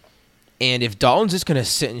involved. And if Dalton's just going to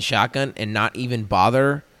sit in shotgun and not even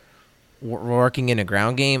bother – working in a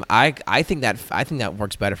ground game, I think that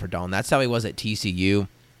works better for Dalton. That's how he was at TCU,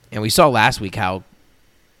 and we saw last week how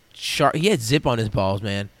sharp he had zip on his balls.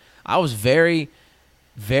 Man, I was very,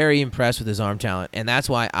 very impressed with his arm talent, and that's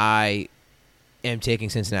why I am taking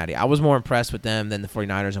Cincinnati. I was more impressed with them than the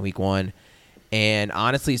 49ers in week 1. And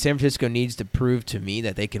honestly, San Francisco needs to prove to me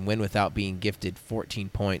that they can win without being gifted 14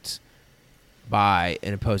 points by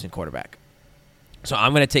an opposing quarterback. So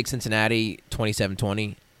I'm going to take Cincinnati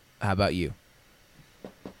 27-20. How about you?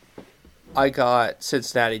 I got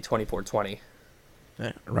Cincinnati 24-20.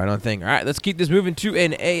 Right on thing. All right, let's keep this moving to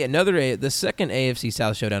the second AFC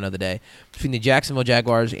South showdown of the day between the Jacksonville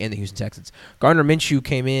Jaguars and the Houston Texans. Gardner Minshew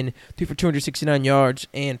came in, threw for 269 yards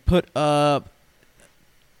and put up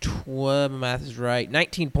 12, my math is right,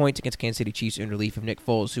 19 points against Kansas City Chiefs in relief of Nick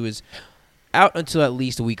Foles, who is out until at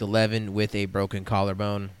least week 11 with a broken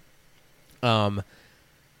collarbone.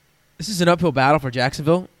 This is an uphill battle for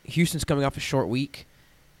Jacksonville. Houston's coming off a short week,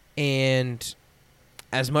 and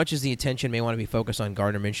as much as the attention may want to be focused on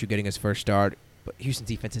Gardner Minshew getting his first start, but Houston's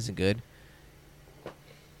defense isn't good.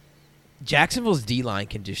 Jacksonville's D-line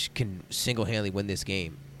can single-handedly win this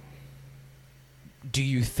game. Do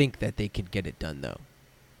you think that they can get it done, though?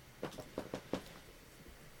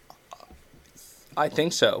 I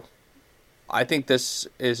think so. I think this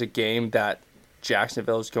is a game that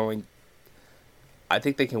Jacksonville is going. I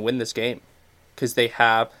think they can win this game because they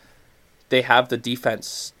have the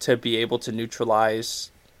defense to be able to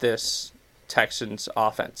neutralize this Texans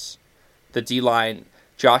offense. The D-line,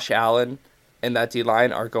 Josh Allen and that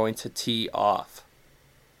D-line are going to tee off.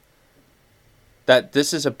 That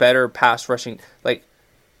this is a better pass rushing. Like,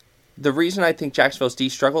 the reason I think Jacksonville's D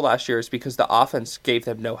struggled last year is because the offense gave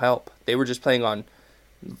them no help. They were just playing on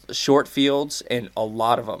short fields, and a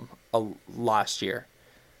lot of them last year,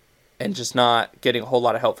 and just not getting a whole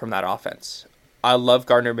lot of help from that offense. I love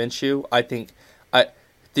Gardner Minshew.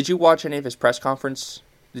 Did you watch any of his press conference?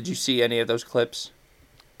 Did you see any of those clips?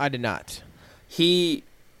 I did not. He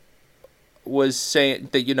was saying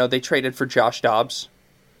that, they traded for Josh Dobbs.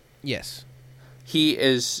 Yes. He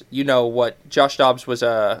is, what Josh Dobbs is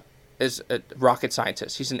a rocket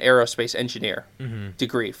scientist. He's an aerospace engineer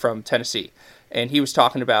degree from Tennessee. And he was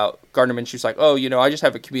talking about Gardner Minshew's like, I just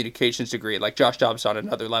have a communications degree. Like Josh Dobbs on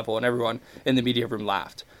another level, and everyone in the media room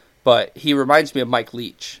laughed. But he reminds me of Mike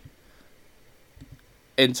Leach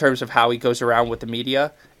in terms of how he goes around with the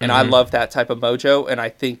media. And I love that type of mojo. And I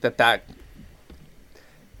think that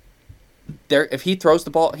if he throws the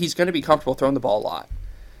ball, he's going to be comfortable throwing the ball a lot.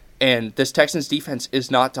 And this Texans defense is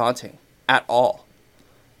not daunting at all.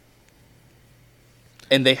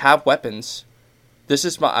 And they have weapons. This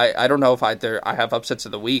is I don't know if I have upsets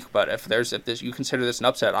of the week, but if you consider this an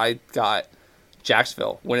upset, I got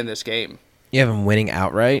Jacksonville winning this game. You have them winning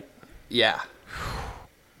outright? Yeah.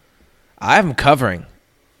 I have them covering.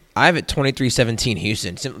 I have it 23-17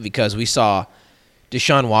 Houston, simply because we saw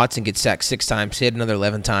Deshaun Watson get sacked 6 times, hit another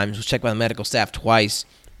 11 times, was checked by the medical staff twice,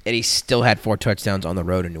 and he still had 4 touchdowns on the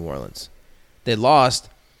road in New Orleans. They lost,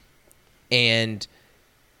 and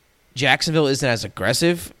Jacksonville isn't as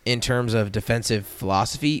aggressive in terms of defensive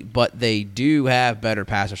philosophy, but they do have better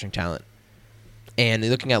pass rushing talent. And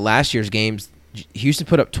looking at last year's games, Houston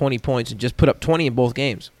put up 20 points and just put up 20 in both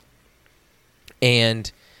games.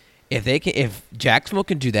 And if Jacksonville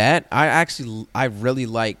can do that, I really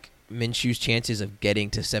like Minshew's chances of getting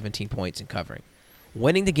to 17 points and covering.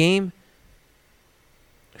 Winning the game,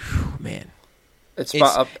 man, I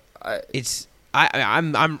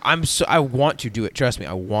want to do it. Trust me,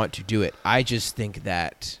 I want to do it. I just think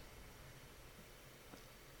that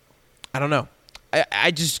I don't know. I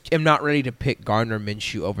just am not ready to pick Gardner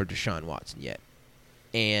Minshew over Deshaun Watson yet.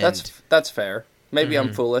 And that's fair. Maybe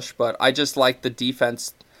I'm foolish, but I just like the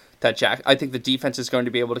defense I think the defense is going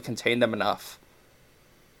to be able to contain them enough.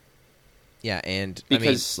 Yeah, and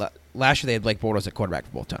because last year they had Blake Bortles at quarterback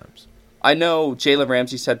for both times. I know Jalen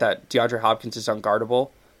Ramsey said that DeAndre Hopkins is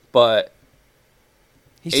unguardable, but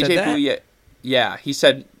he said that? Bouye, yeah, he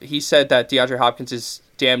said that DeAndre Hopkins is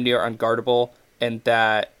damn near unguardable, and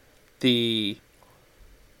that it's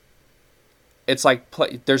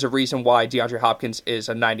like there's a reason why DeAndre Hopkins is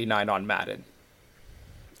a 99 on Madden.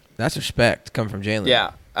 That's respect coming from Jalen.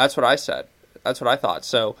 Yeah, that's what I said. That's what I thought.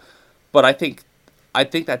 So, but I think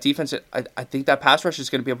that defense, I think that pass rush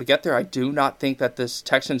is going to be able to get there. I do not think that this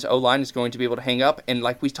Texans O-line is going to be able to hang up. And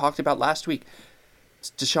like we talked about last week,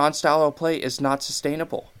 Deshaun's style of play is not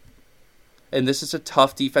sustainable. And this is a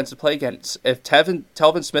tough defense to play against. If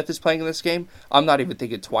Telvin Smith is playing in this game, I'm not even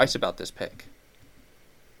thinking twice about this pick.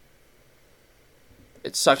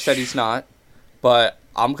 It sucks that he's not, but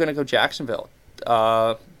I'm going to go Jacksonville.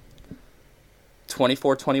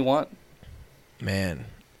 24-21. Man,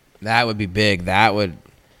 that would be big. That would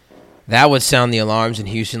sound the alarms in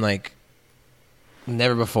Houston like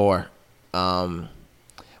never before. We'll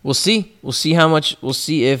see. We'll see how much. We'll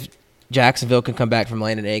see if Jacksonville can come back from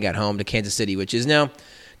laying an egg at home to Kansas City, which is now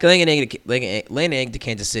laying an egg to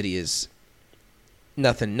Kansas City is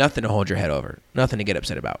nothing to hold your head over, nothing to get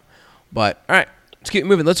upset about. But all right, let's keep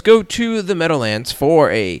moving. Let's go to the Meadowlands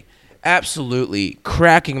for a absolutely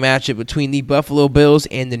cracking matchup between the Buffalo Bills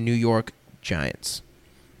and the New York Giants.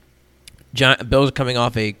 Bills are coming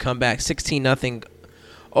off a comeback 16-0,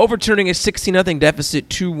 overturning a 16-0 deficit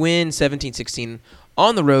to win 17-16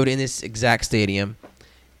 on the road in this exact stadium.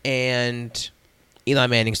 And Eli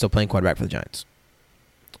Manning still playing quarterback for the Giants.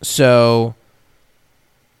 So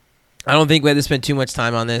I don't think we had to spend too much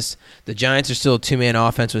time on this. The Giants are still a two-man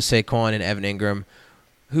offense with Saquon and Evan Ingram,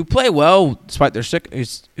 who played well last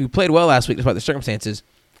week despite their circumstances.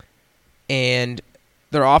 And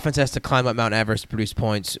their offense has to climb up Mount Everest to produce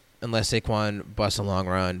points unless Saquon busts a long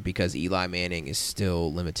run because Eli Manning is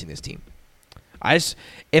still limiting this team.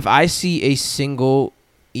 If I see a single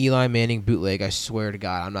Eli Manning bootleg, I swear to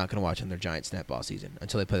God, I'm not going to watch another Giants snap all season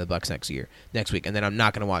until they play the Bucs next week, and then I'm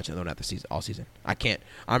not going to watch another one after all season. I can't.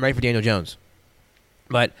 I'm ready for Daniel Jones.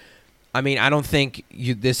 But, I mean, I don't think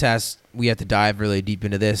we have to dive really deep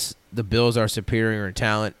into this. The Bills are superior in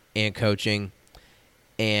talent and coaching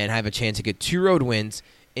and have a chance to get 2 road wins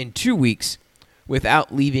in 2 weeks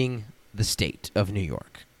without leaving the state of New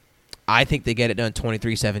York. I think they get it done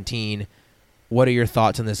 23-17. What are your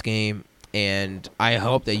thoughts on this game? And I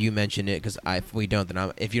hope that you mention it because if we don't,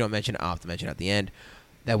 then if you don't mention it, I'll have to mention it at the end,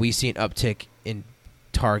 that we see an uptick in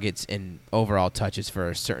targets and overall touches for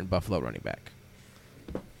a certain Buffalo running back.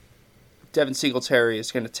 Devin Singletary is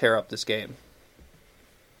going to tear up this game.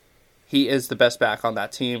 He is the best back on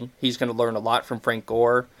that team. He's going to learn a lot from Frank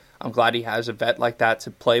Gore. I'm glad he has a vet like that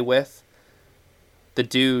to play with. The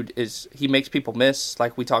dude he makes people miss.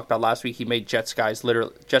 Like we talked about last week, he made Jets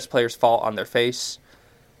players fall on their face.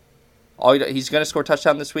 He's going to score a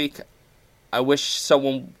touchdown this week. I wish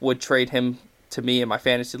someone would trade him to me in my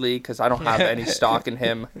fantasy league because I don't have any stock in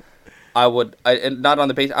him. And not on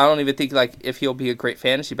the base. I don't even think if he'll be a great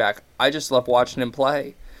fantasy back. I just love watching him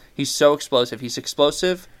play. He's so explosive. He's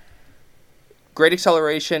explosive, great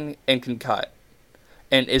acceleration, and can cut.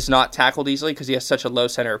 And is not tackled easily because he has such a low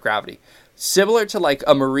center of gravity. Similar to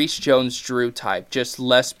a Maurice Jones-Drew type, just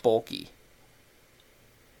less bulky.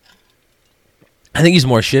 I think he's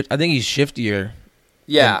I think he's shiftier.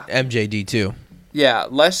 Yeah. Than MJD too. Yeah,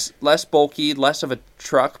 less bulky, less of a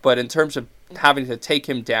truck, but in terms of having to take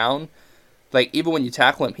him down, even when you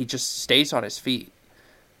tackle him, he just stays on his feet.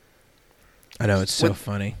 I know, it's so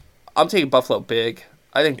funny. I'm taking Buffalo big.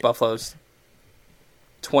 I think Buffalo's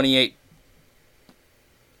 28-17.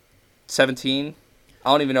 I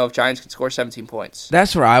don't even know if Giants can score 17 points.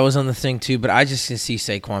 That's where I was on the thing too, but I just can see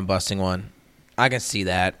Saquon busting one. I can see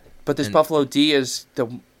that. But this Buffalo D is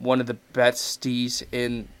one of the best Ds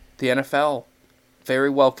in the NFL. Very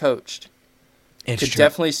well coached. Could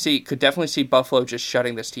definitely see Buffalo just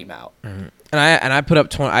shutting this team out. Mm-hmm. And I put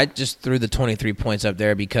up I just threw the 23 points up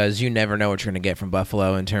there because you never know what you're going to get from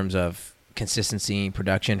Buffalo in terms of consistency and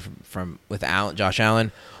production from with Josh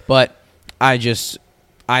Allen. But I think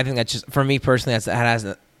that's just for me personally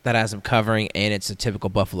that has them covering, and it's a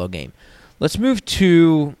typical Buffalo game. Let's move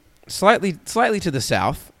to slightly to the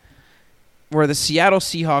south, where the Seattle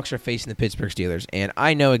Seahawks are facing the Pittsburgh Steelers, and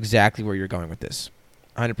I know exactly where you're going with this,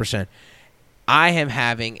 100%. I am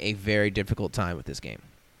having a very difficult time with this game.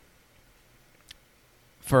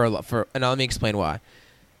 And let me explain why.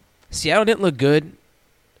 Seattle didn't look good,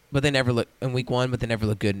 but they never looked in Week 1. But they never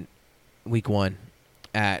looked good in Week 1.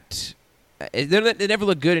 They never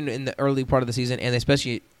look good in the early part of the season, and they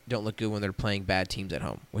especially don't look good when they're playing bad teams at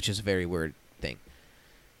home, which is a very weird thing.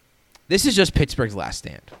 This is just Pittsburgh's last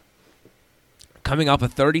stand. Coming off a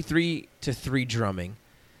 33-3 drumming,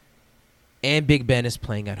 and Big Ben is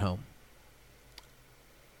playing at home.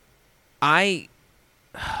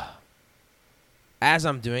 As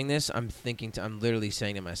I'm doing this, I'm literally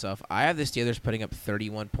saying to myself, I have the Steelers putting up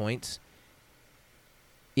 31 points,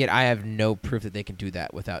 yet I have no proof that they can do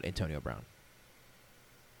that without Antonio Brown.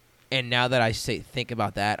 And now that I think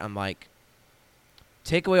about that, I'm like,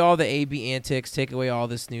 take away all the AB antics, take away all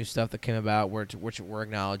this new stuff that came about, which we're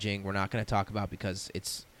acknowledging, we're not going to talk about because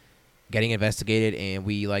it's getting investigated, and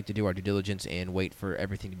we like to do our due diligence and wait for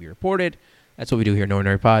everything to be reported. That's what we do here at No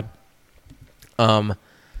Ordinary Pod.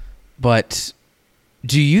 But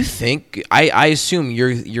do you think? I assume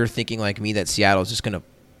you're thinking like me that Seattle's just going to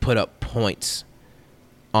put up points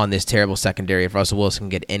on this terrible secondary if Russell Wilson can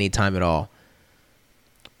get any time at all.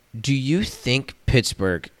 Do you think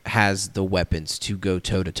Pittsburgh has the weapons to go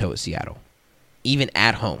toe-to-toe with Seattle, even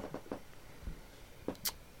at home?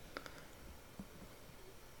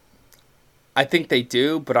 I think they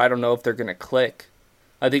do, but I don't know if they're going to click.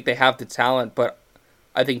 I think they have the talent, but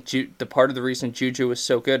I think the part of the reason Juju is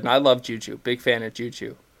so good, and I love Juju, big fan of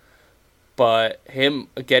Juju, but him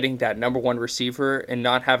getting that number one receiver and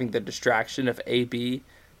not having the distraction of AB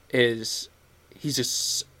he's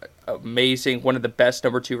just amazing, one of the best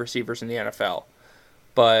number two receivers in the NFL.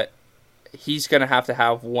 But he's going to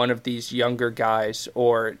have one of these younger guys,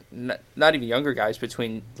 or not even younger guys,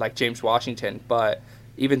 between like James Washington, but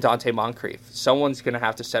even Dante Moncrief. Someone's going to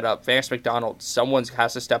have to set up. Vance McDonald, someone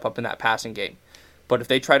has to step up in that passing game. But if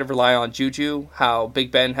they try to rely on Juju, how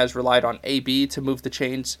Big Ben has relied on AB to move the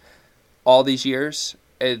chains all these years,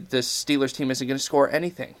 the Steelers team isn't going to score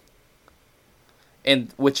anything.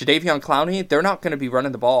 And with Jadeveon Clowney, they're not going to be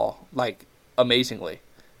running the ball like amazingly.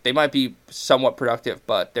 They might be somewhat productive,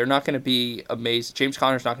 but they're not going to be amazing. James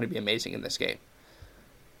Conner's not going to be amazing in this game.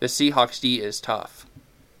 The Seahawks D is tough.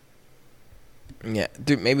 Yeah,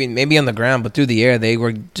 maybe on the ground, but through the air they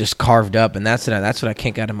were just carved up, and that's what I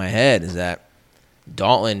can't get out of my head is that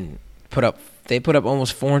Dalton put up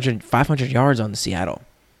almost 500 yards on the Seattle.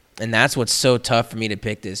 And that's what's so tough for me to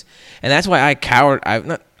pick this. And that's why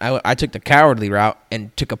I took the cowardly route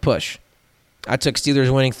and took a push. I took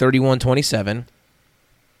Steelers winning 31-27.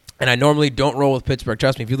 And I normally don't roll with Pittsburgh.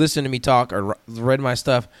 Trust me, if you listen to me talk or read my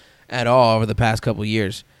stuff at all over the past couple of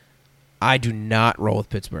years, I do not roll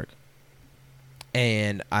with Pittsburgh.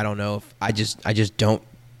 And I don't know if I just don't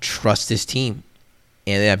trust this team.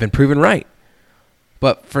 And I've been proven right.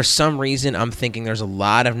 But for some reason, I'm thinking there's a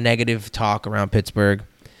lot of negative talk around Pittsburgh.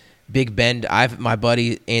 Big Ben, my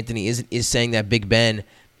buddy Anthony is saying that Big Ben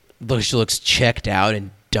looks checked out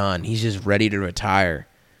and done. He's just ready to retire.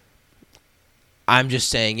 I'm just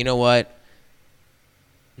saying, you know what?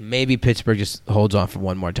 Maybe Pittsburgh just holds on for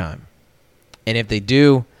one more time. And if they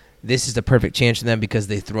do, this is the perfect chance for them because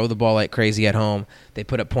they throw the ball like crazy at home. They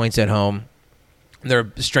put up points at home.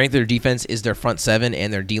 Their strength of their defense is their front seven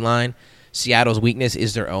and their D-line. Seattle's weakness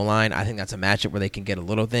is their O-line. I think that's a matchup where they can get a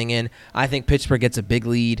little thing in. I think Pittsburgh gets a big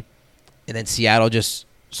lead, and then Seattle just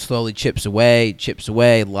slowly chips away.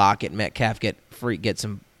 Lockett, Metcalf get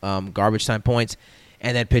some garbage time points,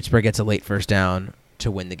 and then Pittsburgh gets a late first down to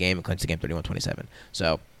win the game and clinch the game 31-27.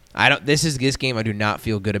 So this game I do not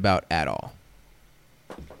feel good about at all.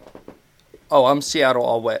 Oh, I'm Seattle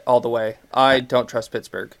all the way. I don't trust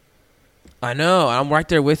Pittsburgh. I know. I'm right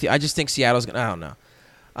there with you. I just think Seattle's gonna.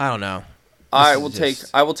 I don't know. I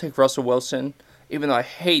will take Russell Wilson, even though I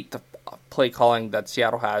hate the play calling that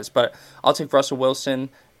Seattle has. But I'll take Russell Wilson,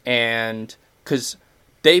 and because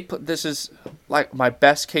this is like my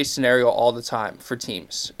best case scenario all the time for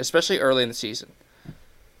teams, especially early in the season.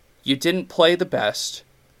 You didn't play the best,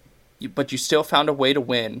 but you still found a way to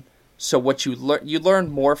win. So what you learn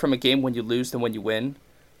more from a game when you lose than when you win.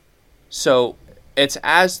 So it's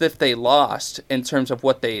as if they lost in terms of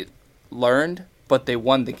what they learned, but they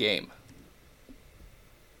won the game.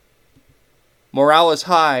 Morale is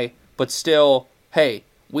high, but still, hey,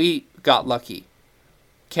 we got lucky.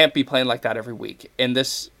 Can't be playing like that every week. And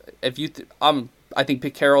this, I think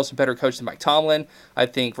Pete Carroll's a better coach than Mike Tomlin. I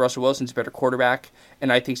think Russell Wilson's a better quarterback,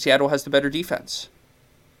 and I think Seattle has the better defense.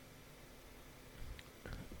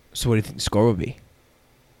 So what do you think the score would be?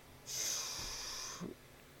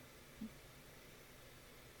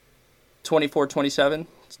 24-27,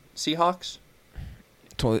 Seahawks.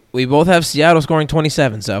 We both have Seattle scoring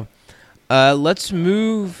 27, so let's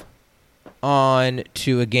move on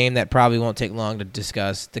to a game that probably won't take long to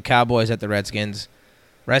discuss. The Cowboys at the Redskins.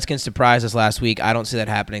 Redskins surprised us last week. I don't see that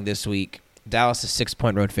happening this week. Dallas is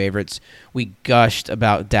 6-point road favorites. We gushed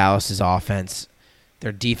about Dallas's offense.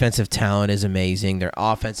 Their defensive talent is amazing. Their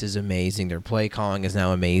offense is amazing. Their play calling is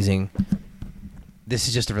now amazing. This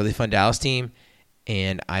is just a really fun Dallas team,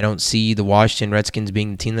 and I don't see the Washington Redskins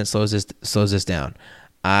being the team that slows this down.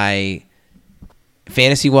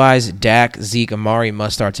 Fantasy-wise, Dak, Zeke, Amari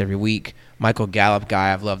must starts every week. Michael Gallup,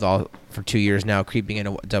 guy I've loved all for 2 years now, creeping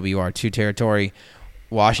into WR2 territory.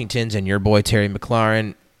 Washington's and your boy Terry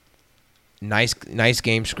McLaurin. Nice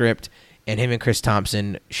game script. And him and Chris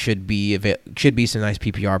Thompson should be some nice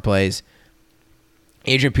PPR plays.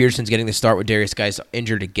 Adrian Peterson's getting the start with Darius Geis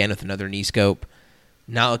injured again with another knee scope.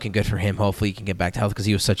 Not looking good for him. Hopefully he can get back to health because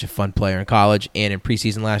he was such a fun player in college and in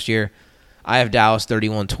preseason last year. I have Dallas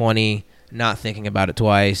 31-20. Not thinking about it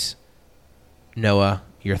twice. Noah,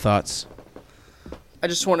 your thoughts? I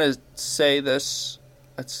just want to say this.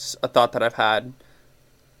 It's a thought that I've had.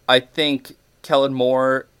 I think Kellen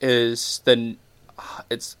Moore is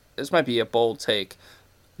this might be a bold take,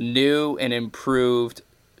 new and improved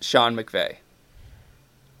Sean McVay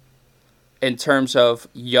in terms of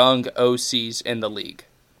young OCs in the league.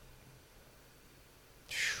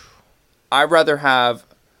 I'd rather have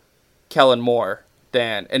Kellen Moore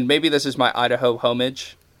than, and maybe this is my Idaho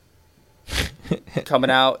homage coming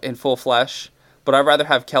out in full flesh, but I'd rather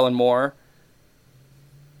have Kellen Moore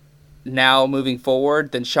now moving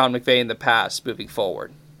forward than Sean McVay in the past moving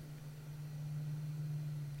forward.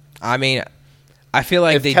 I mean, I feel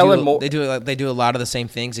like they do a lot of the same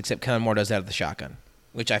things, except Kellen Moore does that out of the shotgun,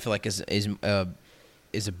 which I feel like is a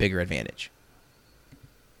bigger advantage.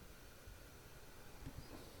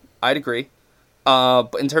 I'd agree.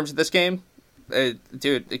 But in terms of this game,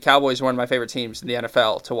 dude, the Cowboys are one of my favorite teams in the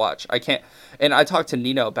NFL to watch. I can't, and I talked to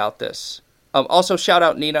Nino about this. Also, shout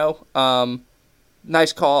out Nino.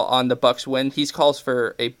 Nice call on the Bucs win. He calls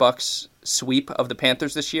for a Bucs sweep of the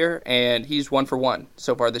Panthers this year, and he's 1-for-1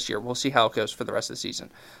 so far this year. We'll see how it goes for the rest of the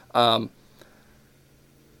season. What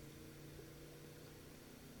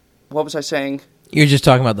was I saying? You're just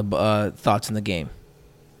talking about the thoughts in the game.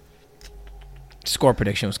 Score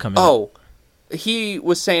prediction was coming up. He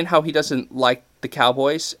was saying how he doesn't like the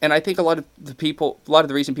Cowboys, and I think a lot of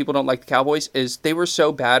the reason people don't like the Cowboys is they were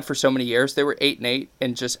so bad for so many years. They were 8-8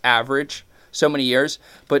 and just average so many years,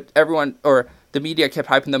 but everyone or the media kept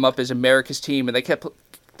hyping them up as America's team, and they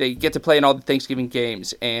get to play in all the Thanksgiving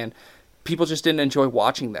games, and people just didn't enjoy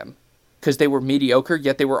watching them because they were mediocre,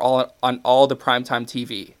 yet they were all on all the primetime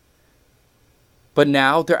TV. But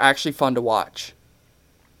now they're actually fun to watch.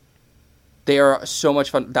 They are so much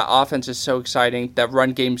fun. The offense is so exciting. That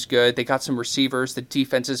run game's good. They got some receivers. The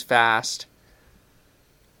defense is fast.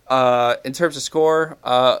 In terms of score,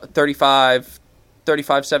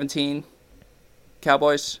 35-17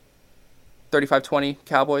 Cowboys. 35-20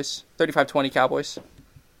 Cowboys. 35-20 Cowboys.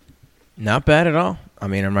 Not bad at all. I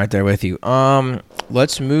mean, I'm right there with you.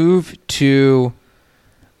 Let's move to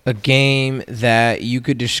a game that you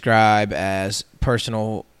could describe as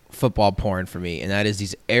personal football porn for me, and that is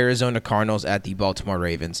these Arizona Cardinals at the Baltimore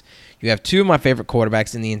Ravens. You have two of my favorite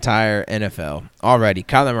quarterbacks in the entire NFL already,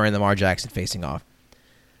 Kyler Murray and Lamar Jackson facing off.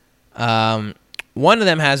 One of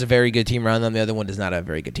them has a very good team around them. The other one does not have a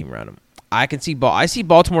very good team around them. I see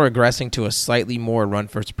Baltimore aggressing to a slightly more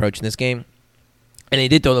run-first approach in this game, and they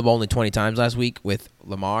did throw the ball only 20 times last week with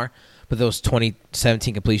Lamar, but those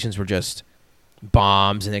 2017 completions were just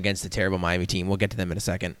bombs and against the terrible Miami team. We'll get to them in a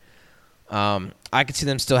second. I can see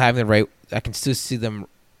them still having the right. I can still see them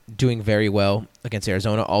doing very well against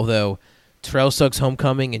Arizona. Although Terrell Suggs'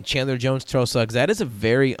 homecoming and Chandler Jones, Terrell Suggs, that is a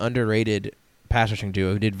very underrated pass rushing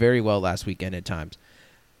duo who did very well last weekend at times.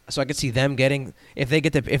 So I could see them getting if they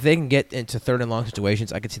can get into third and long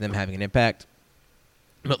situations, I could see them having an impact.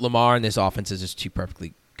 But Lamar and this offense is just too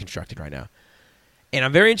perfectly constructed right now. And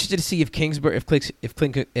I'm very interested to see if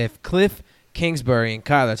Cliff Kingsbury and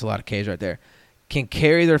Kyle, that's a lot of K's right there, can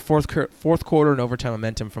carry their fourth quarter and overtime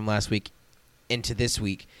momentum from last week into this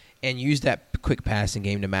week and use that quick passing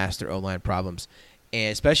game to master O-line problems,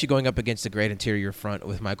 and especially going up against the great interior front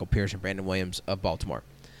with Michael Pierce and Brandon Williams of Baltimore.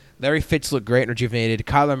 Larry Fitz looked great and rejuvenated.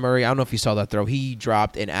 Kyler Murray, I don't know if you saw that throw. He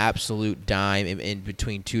dropped an absolute dime in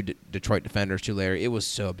between two Detroit defenders to Larry. It was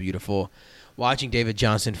so beautiful. Watching David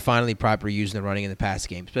Johnson finally properly using the running in the pass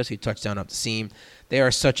game, especially a touchdown up the seam. They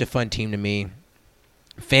are such a fun team to me.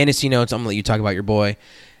 Fantasy notes, I'm going to let you talk about your boy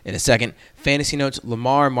in a second. Fantasy notes,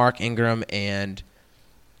 Lamar, Mark Ingram, and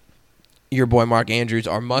your boy Mark Andrews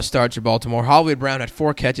are must-starts for Baltimore. Hollywood Brown had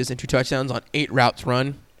 4 catches and 2 touchdowns on 8 routes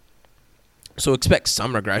run. So expect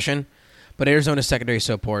some regression. But Arizona's secondary is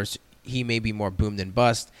so porous, he may be more boom than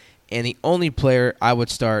bust. And the only player I would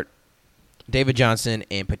start, David Johnson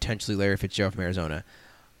and potentially Larry Fitzgerald from Arizona.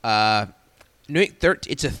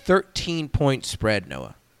 It's a 13-point spread,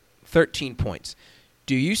 Noah. 13 points.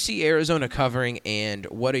 Do you see Arizona covering, and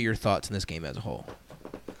what are your thoughts on this game as a whole?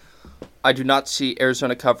 I do not see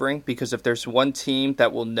Arizona covering because if there's one team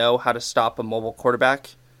that will know how to stop a mobile quarterback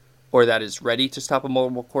or that is ready to stop a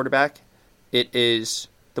mobile quarterback, it is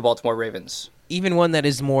the Baltimore Ravens. Even one that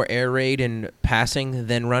is more air raid and passing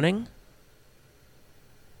than running?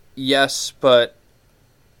 Yes,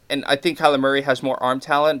 and I think Kyler Murray has more arm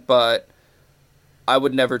talent, but I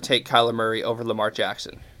would never take Kyler Murray over Lamar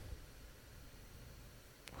Jackson.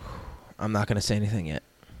 I'm not going to say anything yet.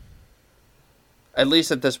 At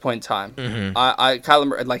least at this point in time. Mm-hmm.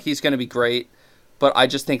 Kyler Murray, he's going to be great, but I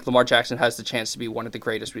just think Lamar Jackson has the chance to be one of the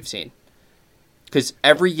greatest we've seen. Because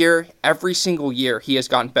every single year, he has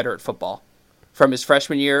gotten better at football. From his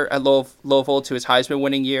freshman year at Louisville to his Heisman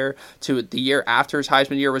winning year to the year after his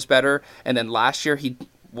Heisman year was better, and then last year he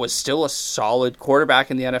was still a solid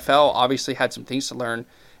quarterback in the NFL, obviously had some things to learn,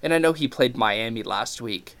 and I know he played Miami last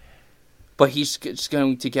week. But he's just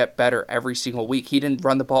going to get better every single week. He didn't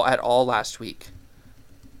run the ball at all last week.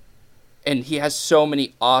 And he has so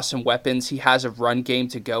many awesome weapons. He has a run game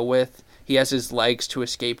to go with. He has his legs to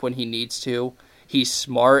escape when he needs to. he's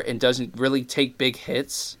smart and doesn't really take big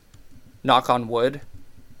hits. Knock on wood.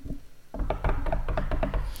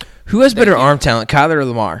 Who has better arm talent, Kyler or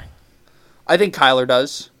Lamar? I think Kyler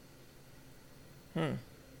does.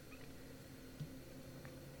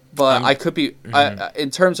 But I could be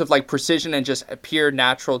in terms of like precision and just pure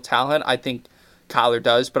natural talent. I think Kyler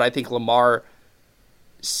does, but I think Lamar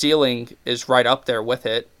ceiling is right up there with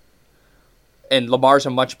it. And Lamar's a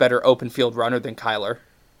much better open field runner than Kyler.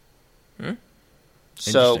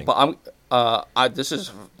 So, but this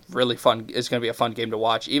is really fun. It's going to be a fun game to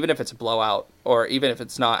watch, even if it's a blowout or even if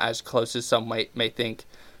it's not as close as some may think.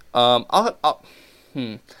 I'm not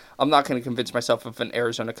going to convince myself of an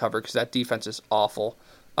Arizona cover because that defense is awful.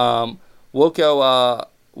 We'll go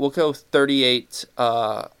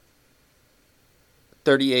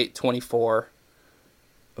 38-24.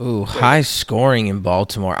 Ooh, high scoring in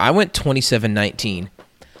Baltimore. I went 27-19.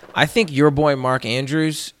 I think your boy Mark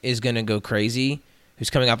Andrews is going to go crazy, who's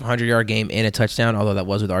coming off a 100-yard game and a touchdown, although that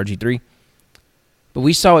was with RG3. But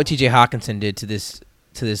we saw what T.J. Hawkinson did to this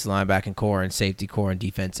linebacking core and safety core and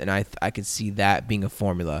defense, and I could see that being a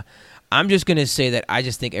formula. I'm just going to say that I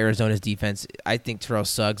just think Arizona's defense, I think Terrell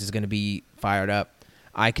Suggs is going to be fired up.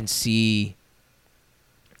 I can see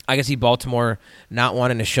Baltimore not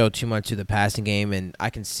wanting to show too much of the passing game, and I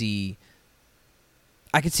can see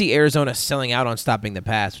Arizona selling out on stopping the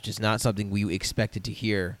pass, which is not something we expected to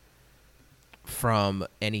hear from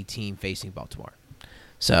any team facing Baltimore.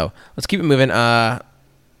 So let's keep it moving.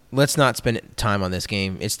 Let's not spend time on this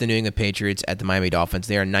game. It's the New England Patriots at the Miami Dolphins.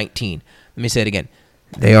 They are 19. Let me say it again.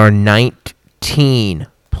 They are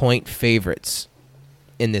 19-point favorites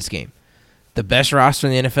in this game. The best roster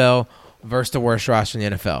in the NFL versus the worst roster in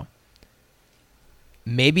the NFL.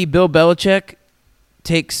 Maybe Bill Belichick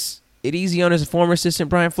takes it easy on his former assistant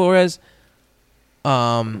Brian Flores.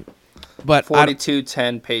 But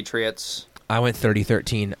 42-10 Patriots. I went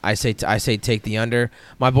 30-13. I say take the under.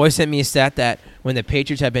 My boy sent me a stat that when the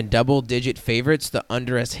Patriots have been double-digit favorites, the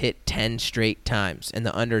under has hit 10 straight times, and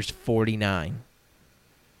the under is 49.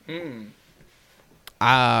 The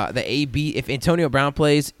AB, if Antonio Brown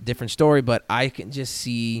plays, different story, but I can just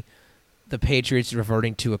see the Patriots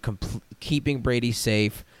reverting to keeping Brady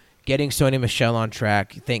safe, getting Sony Michel on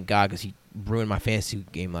track. Thank God, because he ruined my fantasy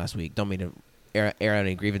game last week. Don't mean to air out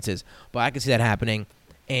any grievances, but I can see that happening.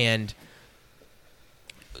 And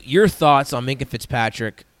your thoughts on Minkah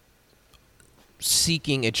Fitzpatrick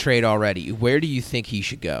seeking a trade already? Where do you think he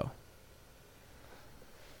should go?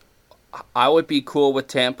 I would be cool with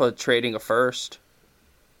Tampa trading a first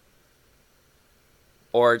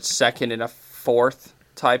or second and a fourth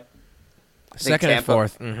type. Second and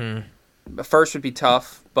fourth. Mm-hmm. The first would be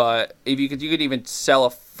tough, but if you could even sell a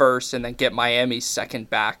first and then get Miami's second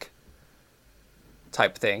back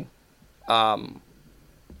type thing. But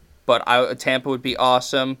Tampa would be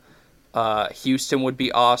awesome. Houston would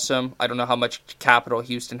be awesome. I don't know how much capital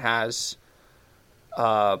Houston has.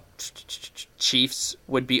 Chiefs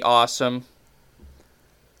would be awesome.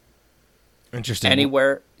 Interesting.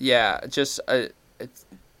 Anywhere, yeah. Just it's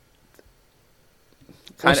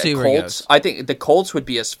kind of Colts. I think the Colts would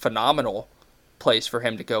be a phenomenal place for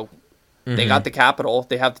him to go. Mm-hmm. They got the capital.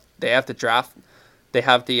 They have the draft. They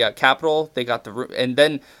have the capital. They got the and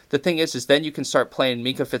then the thing is then you can start playing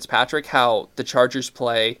Minkah Fitzpatrick how the Chargers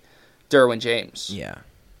play Derwin James. Yeah,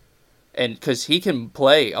 and because he can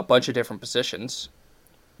play a bunch of different positions.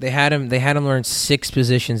 They had him learn 6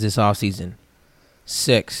 positions this offseason.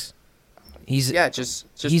 6.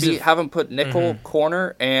 Have him put nickel,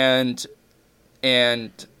 corner, and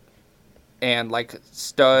like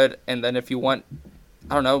stud, and then if you want,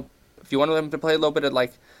 I don't know, if you want him to play a little bit of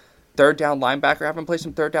like third down linebacker, have him play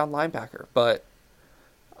some third down linebacker. But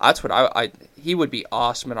that's what he would be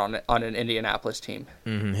awesome on an Indianapolis team.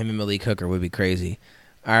 Mm-hmm. Him and Malik Hooker would be crazy.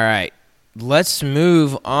 All right. Let's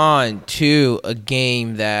move on to a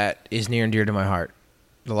game that is near and dear to my heart.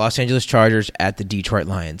 The Los Angeles Chargers at the Detroit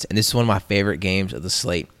Lions. And this is one of my favorite games of the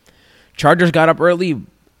slate. Chargers got up early,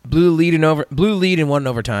 blew lead and won in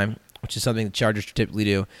overtime, which is something the Chargers typically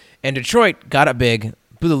do. And Detroit got up big,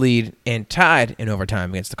 blew the lead, and tied in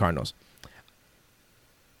overtime against the Cardinals.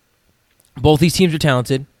 Both these teams are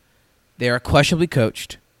talented. They are questionably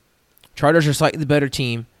coached. Chargers are slightly the better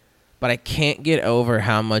team. But I can't get over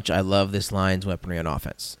how much I love this Lions weaponry on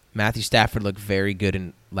offense. Matthew Stafford looked very good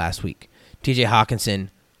in last week. T.J. Hawkinson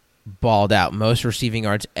balled out. Most receiving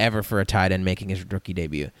yards ever for a tight end making his rookie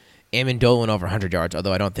debut. Amendola went over 100 yards,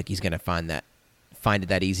 although I don't think he's going to find it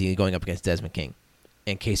that easy going up against Desmond King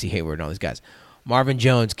and Casey Hayward and all these guys. Marvin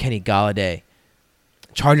Jones, Kenny Galladay.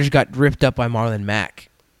 Chargers got ripped up by Marlon Mack,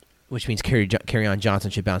 which means Kerryon Johnson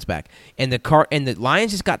should bounce back. And the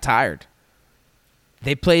Lions just got tired.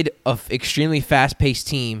 They played an extremely fast-paced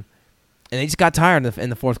team, and they just got tired in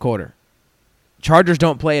the fourth quarter. Chargers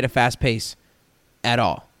don't play at a fast pace at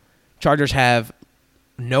all. Chargers have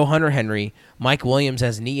no Hunter Henry. Mike Williams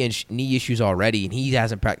has knee issues already, and he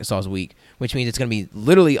hasn't practiced all week, which means it's going to be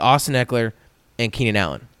literally Austin Eckler and Keenan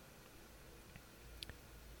Allen,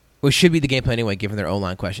 which should be the game plan anyway, given their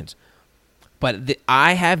O-line questions. But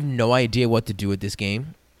I have no idea what to do with this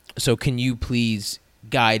game, so can you please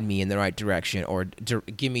guide me in the right direction or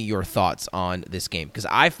give me your thoughts on this game? Because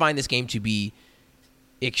I find this game to be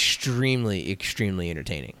extremely, extremely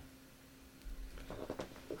entertaining.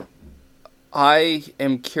 I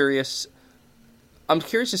am curious. I'm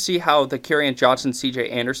curious to see how the Kerryon Johnson, C.J.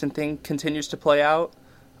 Anderson thing continues to play out.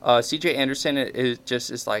 C.J. Anderson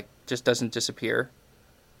just doesn't disappear.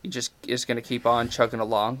 He just is going to keep on chugging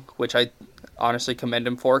along, which I honestly commend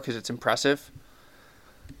him for because it's impressive.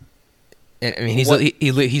 I mean,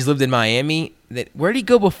 he's lived in Miami. Where did he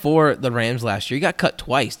go before the Rams last year? He got cut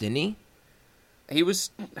twice, didn't he? He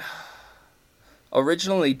was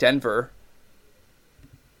originally Denver.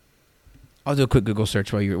 I'll do a quick Google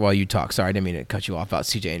search while you talk. Sorry, I didn't mean to cut you off about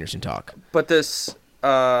C.J. Anderson talk. But this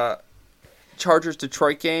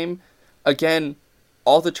Chargers-Detroit game, again,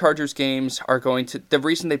 all the Chargers games are going to... The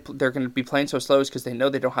reason they're going to be playing so slow is because they know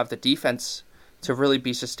they don't have the defense to really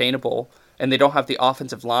be sustainable, and they don't have the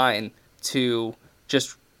offensive line to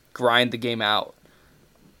just grind the game out.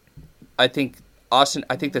 I think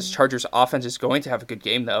this Chargers offense is going to have a good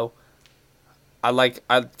game, though.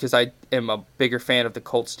 Because I am a bigger fan of the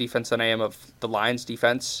Colts defense than I am of the Lions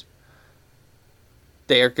defense.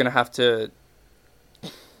 They are going to have to...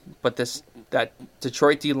 But that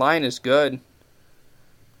Detroit D-line is good.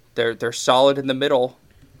 They're solid in the middle.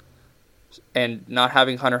 And not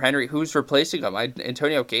having Hunter Henry, who's replacing him?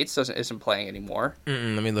 Antonio Gates isn't playing anymore.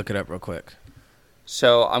 Let me look it up real quick.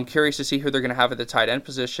 So I'm curious to see who they're going to have at the tight end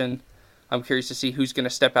position. I'm curious to see who's going to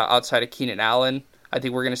step out outside of Keenan Allen. I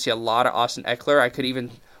think we're going to see a lot of Austin Eckler.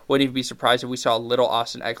 Wouldn't even be surprised if we saw a little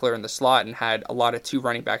Austin Eckler in the slot and had a lot of two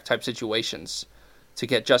running back type situations to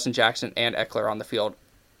get Justin Jackson and Eckler on the field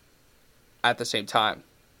at the same time.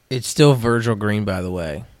 It's still Virgil Green, by the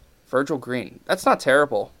way. Virgil Green. That's not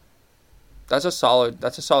terrible. That's a solid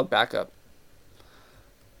backup.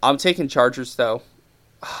 I'm taking Chargers, though.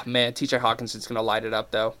 Oh, man, T.J. Hawkinson's going to light it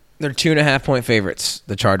up, though. They're 2.5-point favorites,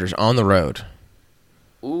 the Chargers, on the road.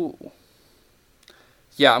 Ooh.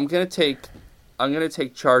 Yeah, I'm gonna take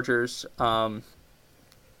Chargers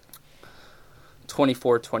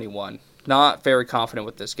 24-21. Not very confident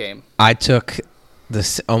with this game. I took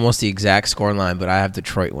almost the exact score line, but I have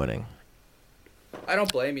Detroit winning. I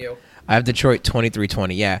don't blame you. I have Detroit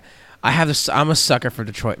 23-20. Yeah. I'm a sucker for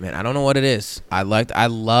Detroit, man. I don't know what it is. I loved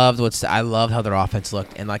how their offense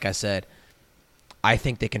looked, and like I said, I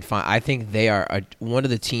think they are one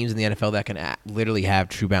of the teams in the NFL that can literally have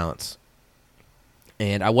true balance.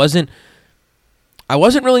 And I wasn't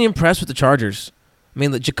really impressed with the Chargers. I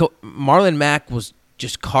mean, Marlon Mack was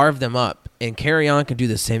just carved them up, and Kerryon can do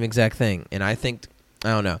the same exact thing. And I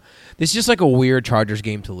don't know. This is just like a weird Chargers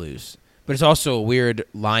game to lose. But it's also a weird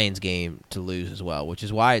Lions game to lose as well, which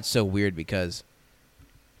is why it's so weird because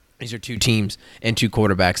these are two teams and two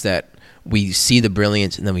quarterbacks that we see the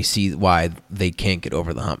brilliance and then we see why they can't get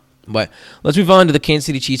over the hump. But let's move on to the Kansas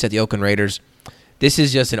City Chiefs at the Oakland Raiders. This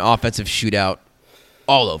is just an offensive shootout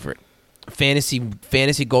all over it.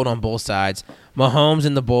 Fantasy gold on both sides. Mahomes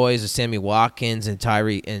and the boys of Sammy Watkins and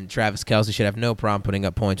Travis Kelce should have no problem putting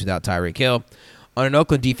up points without Tyreek Hill. On an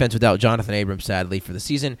Oakland defense without Jonathan Abrams, sadly, for the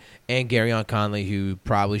season, and Garyon Conley, who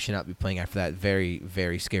probably should not be playing after that very,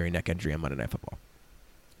 very scary neck injury on Monday Night Football.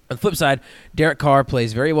 On the flip side, Derek Carr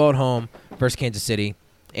plays very well at home versus Kansas City,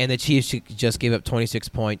 and the Chiefs just gave up 26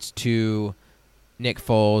 points to Nick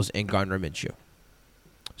Foles and Gardner Minshew.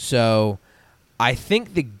 So I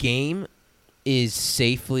think the game is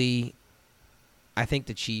I think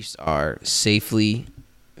the Chiefs are safely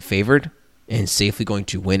favored and safely going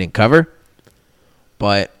to win and cover.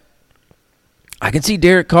 But I can see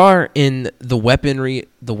Derek Carr in the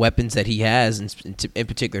weapons that he has, in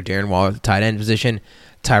particular Darren Waller at the tight end position,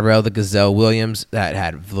 Tyrell the Gazelle Williams that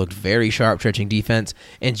had looked very sharp stretching defense,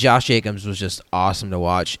 and Josh Jacobs was just awesome to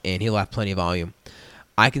watch, and he'll have plenty of volume.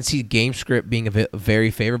 I can see game script being very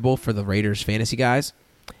favorable for the Raiders fantasy guys,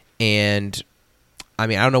 and I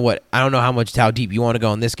mean I don't know how deep you want to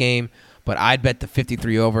go in this game. But I'd bet the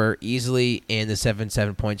 53 over easily and the 7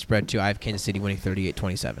 point spread too. I have Kansas City winning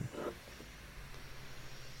 38-27.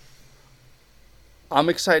 I'm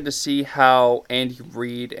excited to see how Andy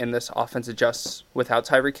Reid and this offense adjusts without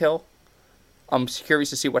Tyreek Hill. I'm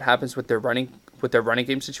curious to see what happens with their running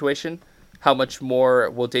game situation. How much more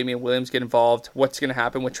will Damian Williams get involved? What's going to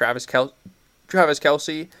happen with Travis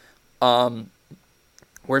Kelce?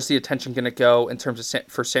 Where's the attention going to go in terms of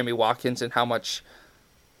for Sammy Watkins, and how much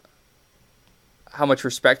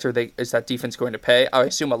respect is that defense going to pay? I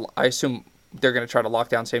assume they're going to try to lock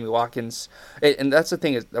down Sammy Watkins, and that's the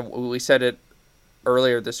thing is we said it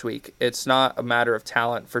earlier this week. It's not a matter of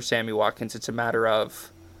talent for Sammy Watkins. It's a matter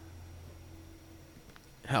of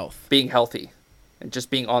being healthy, and just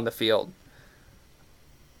being on the field.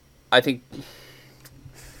 I don't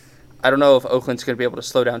know if Oakland's going to be able to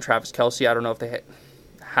slow down Travis Kelce. I don't know if they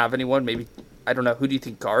have anyone. Maybe, I don't know. Who do you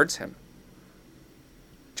think guards him?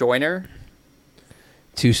 Joyner?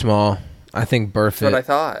 Too small. I think Burfitt. That's what I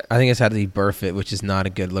thought. I think it's had to be Burfitt, which is not a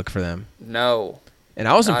good look for them. No. And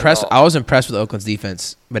I was impressed. I was impressed with Oakland's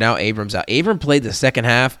defense, but now Abrams out. Abram played the second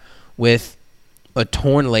half with a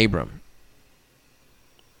torn labrum.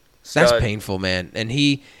 That's painful, man. And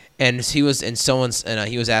he was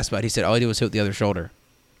asked about it. He said all he did was hit the other shoulder.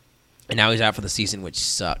 And now he's out for the season, which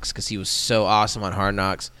sucks because he was so awesome on Hard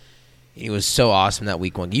Knocks. He was so awesome that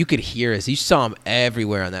week one. You could hear it. You saw him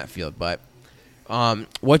everywhere on that field. But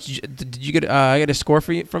did you get? I get a score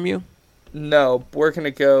from you? No, we're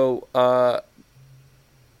gonna go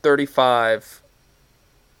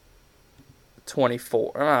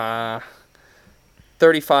 35-24.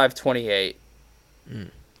 35-28.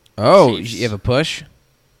 Oh, Chiefs. You have a push?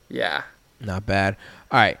 Yeah. Not bad.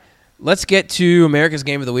 All right. Let's get to America's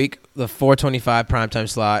Game of the Week, the 4:25 primetime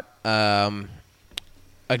slot.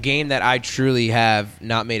 A game that I truly have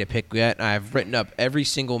not made a pick yet. I've written up every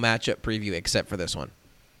single matchup preview except for this one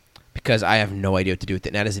because I have no idea what to do with it.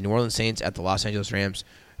 And that is the New Orleans Saints at the Los Angeles Rams,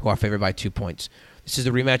 who are favored by 2 points. This is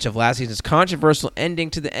a rematch of last season's controversial ending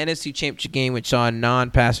to the NFC Championship game, which saw a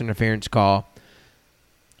non-pass interference call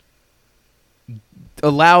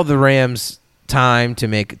allow the Rams time to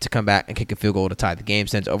come back and kick a field goal to tie the game,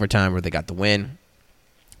 since overtime where they got the win.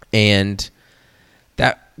 And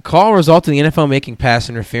that call resulted in the NFL making pass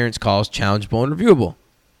interference calls challengeable and reviewable.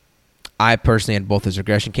 I personally had both as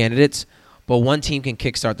regression candidates, but one team can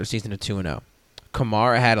kickstart their season to 2-0.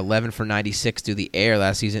 Kamara had 11 for 96 through the air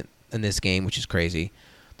last season in this game, which is crazy.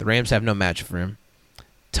 The Rams have no match for him.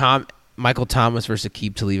 Michael Thomas versus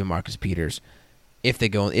Aqib Talib and Marcus Peters. If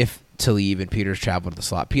Talib and Peters travel to the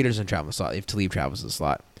slot. Peters and travel to the slot if Talib travels to the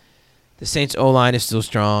slot. The Saints' O-line is still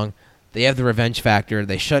strong. They have the revenge factor.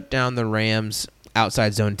 They shut down the Rams'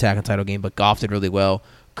 outside zone attack in the title game, but Goff did really well.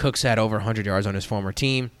 Cooks had over 100 yards on his former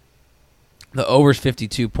team. The over's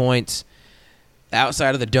 52 points. The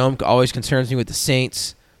outside of the dome always concerns me with the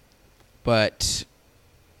Saints, but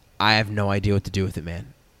I have no idea what to do with it,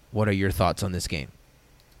 man. What are your thoughts on this game?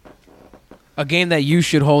 A game that you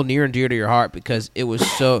should hold near and dear to your heart because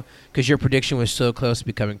your prediction was so close to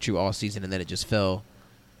becoming true all season, and then it just fell.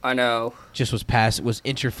 I know. Just was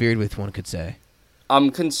interfered with, one could say.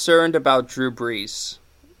 I'm concerned about Drew Brees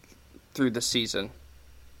through the season.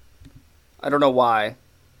 I don't know why.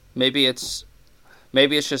 Maybe it's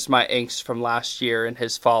just my angst from last year and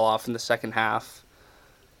his fall off in the second half.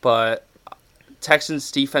 But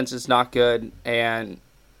Texans defense is not good, and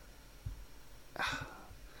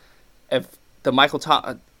if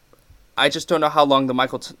I just don't know how long the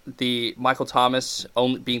Michael Thomas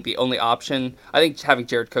being the only option. I think having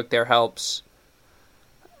Jared Cook there helps.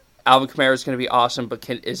 Alvin Kamara is going to be awesome, but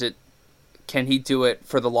can he do it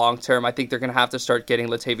for the long term? I think they're going to have to start getting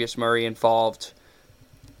Latavius Murray involved.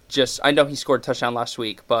 I know he scored a touchdown last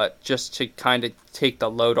week, but just to kind of take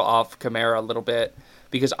the load off Kamara a little bit,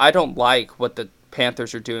 because I don't like what the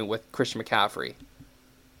Panthers are doing with Christian McCaffrey.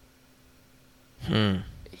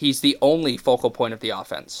 He's the only focal point of the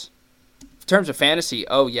offense. In terms of fantasy,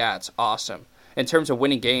 oh yeah, it's awesome. In terms of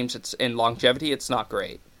winning games, it's in longevity, it's not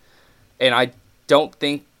great. And I don't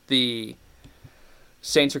think the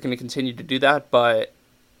Saints are going to continue to do that, but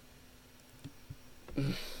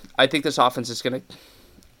I think this offense is going to...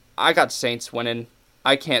 I got Saints winning.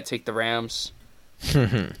 I can't take the Rams.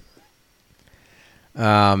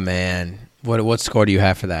 Oh, man. What score do you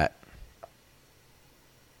have for that?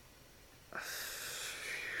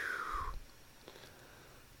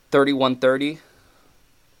 31-30.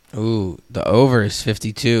 Ooh, the over is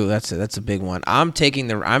 52. That's a big one. I'm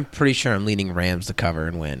pretty sure I'm leaning Rams to cover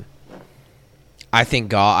and win. I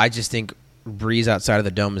just think Breeze outside of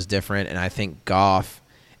the dome is different, and I think Goff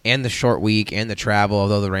and the short week and the travel,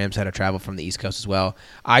 although the Rams had to travel from the East Coast as well.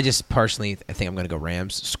 I just personally I think I'm going to go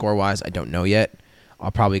Rams. Score-wise, I don't know yet.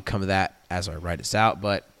 I'll probably come to that as I write this out,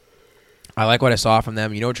 but I like what I saw from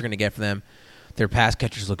them. You know what you're going to get from them. Their pass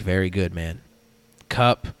catchers look very good, man.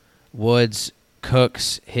 Kupp, Woods,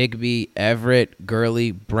 Cooks, Higbee, Everett,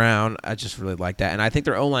 Gurley, Brown. I just really like that. And I think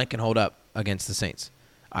their O-line can hold up against the Saints.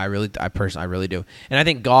 I really do. And I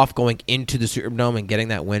think Goff going into the Superdome and getting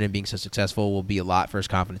that win and being so successful will be a lot for his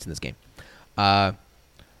confidence in this game. Let's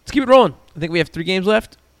keep it rolling. I think we have 3 games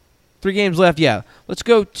left. 3 games left, yeah. Let's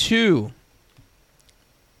go to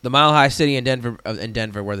the Mile High City in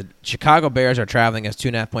Denver, where the Chicago Bears are traveling as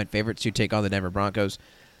 2.5-point favorites to take on the Denver Broncos.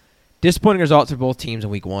 Disappointing results for both teams in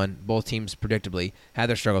Week 1. Both teams, predictably, had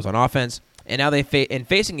their struggles on offense. And now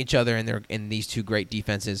facing each other in these 2 great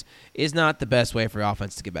defenses is not the best way for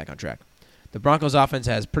offense to get back on track. The Broncos offense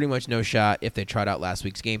has pretty much no shot if they tried out last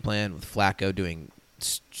week's game plan with Flacco doing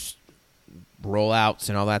rollouts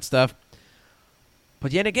and all that stuff.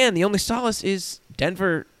 But yet again, the only solace is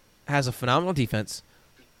Denver has a phenomenal defense,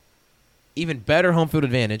 even better home field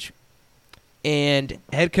advantage, and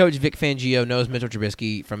head coach Vic Fangio knows Mitchell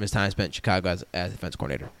Trubisky from his time spent in Chicago as defense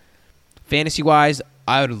coordinator. Fantasy-wise,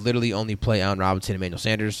 I would literally only play Allen Robinson and Emmanuel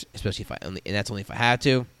Sanders, especially and that's only if I had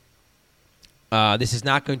to. This is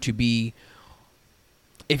not going to be.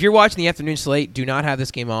 If you're watching the afternoon slate, do not have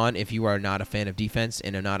this game on if you are not a fan of defense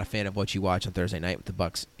and are not a fan of what you watch on Thursday night with the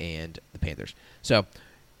Bucs and the Panthers. So,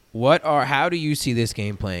 how do you see this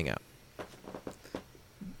game playing out?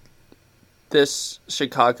 This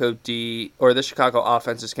Chicago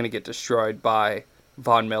offense is going to get destroyed by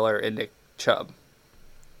Von Miller and Nick Chubb.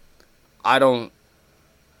 I don't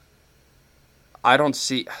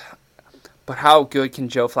see, but how good can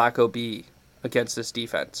Joe Flacco be against this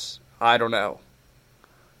defense? I don't know.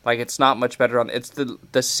 Like, it's not much better it's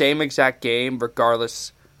the same exact game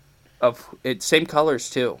regardless of it. Same colors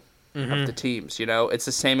too of the teams. It's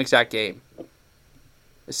the same exact game.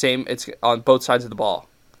 It's on both sides of the ball,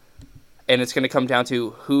 and it's going to come down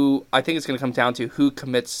to who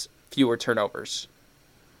commits fewer turnovers.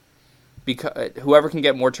 Because whoever can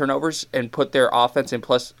get more turnovers and put their offense in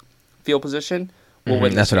plus field position will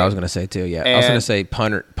win. That's what I was going to say too. Yeah, I was going to say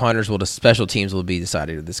punters the special teams will be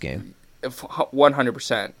decided in this game.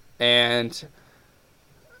 100%, and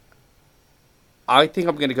I think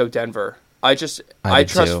I'm going to go Denver. I trust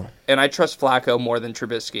Flacco more than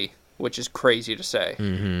Trubisky, which is crazy to say.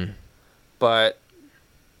 Mm-hmm. But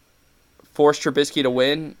force Trubisky to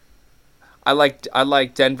win. I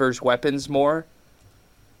like Denver's weapons more.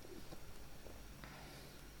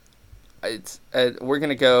 We're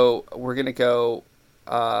gonna go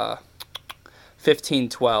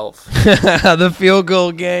 15-12. The field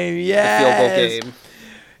goal game, yes. The field goal game.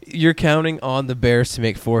 You're counting on the Bears to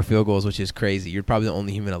make 4 field goals, which is crazy. You're probably the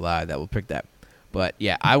only human alive that will pick that. But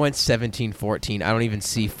yeah, I went 17-14. I don't even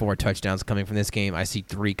see 4 touchdowns coming from this game. I see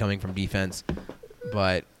 3 coming from defense.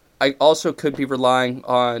 But I also could be relying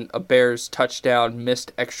on a Bears touchdown,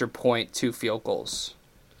 missed extra point, 2 field goals.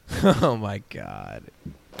 Oh my God.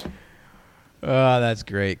 Oh, that's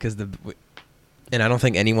great and I don't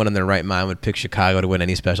think anyone in their right mind would pick Chicago to win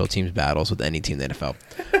any special teams battles with any team in the NFL.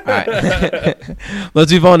 All right,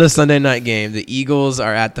 let's move on to Sunday night game. The Eagles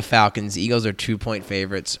are at the Falcons. The Eagles are 2-point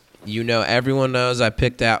favorites. Everyone knows I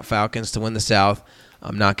picked out Falcons to win the South.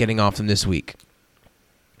 I'm not getting off them this week.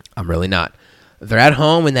 I'm really not. They're at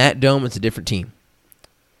home in that dome. It's a different team.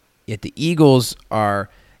 Yet the Eagles are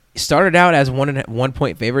started out as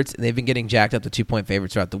 1-point favorites, and they've been getting jacked up to 2-point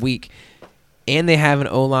favorites throughout the week. And they have an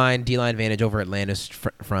O-line, D-line advantage over Atlanta's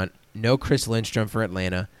front. No Chris Lindstrom for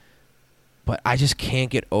Atlanta. But I just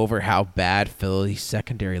can't get over how bad Philly's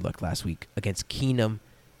secondary looked last week against Keenum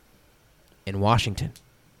and Washington.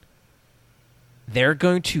 They're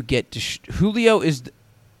going to get Julio is.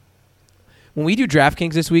 When we do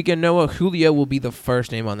DraftKings this weekend, Noah, Julio will be the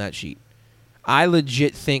first name on that sheet. I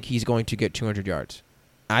legit think he's going to get 200 yards.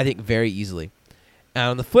 I think very easily.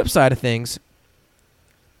 And on the flip side of things,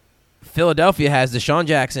 Philadelphia has Deshaun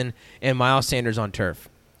Jackson and Miles Sanders on turf,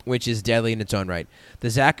 which is deadly in its own right. The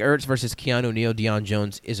Zach Ertz versus Keanu Neal, Deion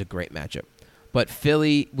Jones is a great matchup. But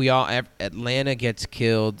Atlanta gets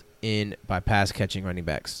killed by pass-catching running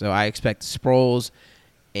backs. So I expect Darren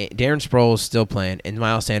Sproles still playing, and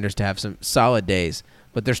Miles Sanders to have some solid days.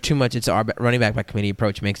 But there's too much. It's our running back by committee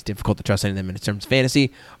approach. Makes it difficult to trust any of them in terms of fantasy.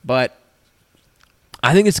 But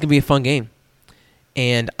I think it's going to be a fun game.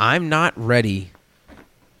 And I'm not ready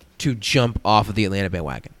to jump off of the Atlanta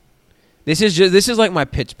bandwagon. This is like my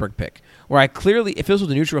Pittsburgh pick, where I clearly, if it was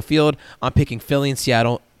with a neutral field, I'm picking Philly and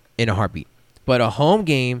Seattle in a heartbeat. But a home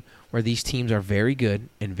game where these teams are very good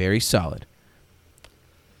and very solid,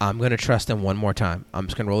 I'm going to trust them one more time. I'm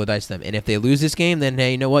just going to roll the dice them. And if they lose this game, then,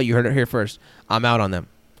 hey, you know what? You heard it here first. I'm out on them.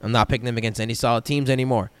 I'm not picking them against any solid teams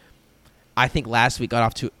anymore. I think last week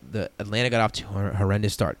Atlanta got off to a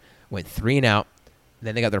horrendous start. Went 3 and out.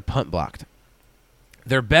 Then they got their punt blocked.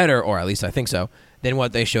 They're better, or at least I think so, than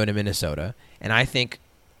what they showed in Minnesota. And I think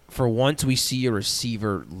for once we see a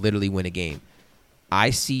receiver literally win a game.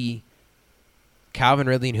 I see Calvin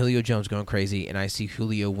Ridley and Julio Jones going crazy, and I see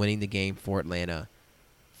Julio winning the game for Atlanta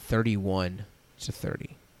 31-30.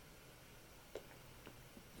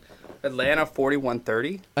 Atlanta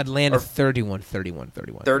 41-30? Atlanta 31.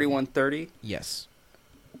 31-30? Yes.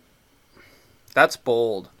 That's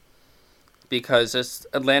bold. Because this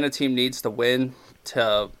Atlanta team needs to win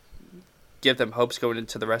to give them hopes going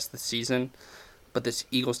into the rest of the season. But this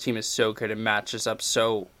Eagles team is so good and matches up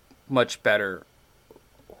so much better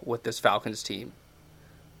with this Falcons team.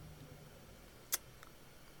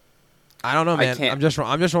 I don't know, man. I'm just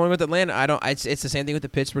rolling with Atlanta. It's the same thing with the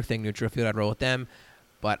Pittsburgh thing. Neutral field, I'd roll with them.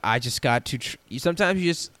 But I just got to.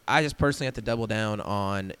 I just personally have to double down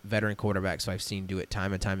on veteran quarterbacks. So I've seen do it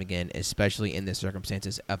time and time again, especially in the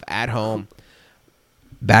circumstances of at home,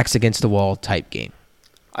 backs against the wall type game.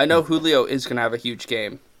 I know Julio is going to have a huge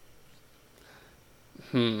game.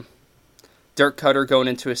 Dirk Cutter going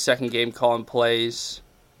into his second game calling plays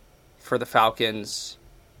for the Falcons.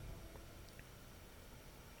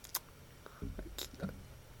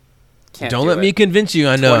 Don't let me convince you.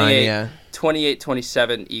 I know. Yeah.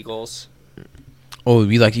 28-27 Eagles. Oh,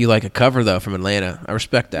 you like a cover though from Atlanta. I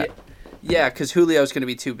respect that. Yeah, because Julio's going to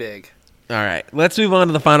be too big. All right, let's move on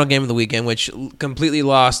to the final game of the weekend, which completely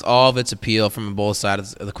lost all of its appeal from both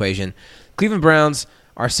sides of the equation. Cleveland Browns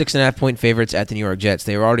are 6.5-point favorites at the New York Jets.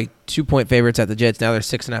 They were already 2-point favorites at the Jets. Now they're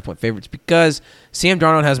 6.5-point favorites because Sam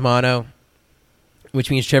Darnold has mono, which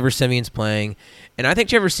means Trevor Siemian's playing. And I think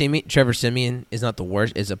Trevor Siemian is not the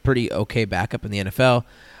worst. Is a pretty okay backup in the NFL.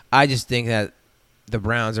 I just think that the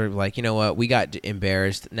Browns are like, you know what? We got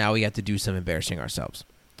embarrassed. Now we have to do some embarrassing ourselves.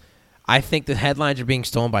 I think the headlines are being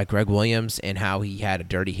stolen by Greg Williams and how he had a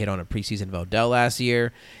dirty hit on a preseason of Odell last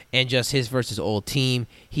year. And just his versus old team.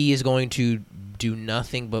 He is going to do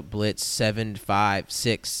nothing but blitz 7, 5,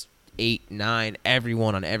 6, 8, 9,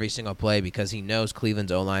 everyone on every single play because he knows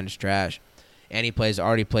Cleveland's O-line is trash. And he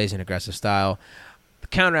already plays an aggressive style. The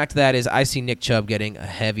counteract to that is I see Nick Chubb getting a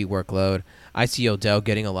heavy workload. I see Odell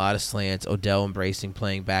getting a lot of slants. Odell embracing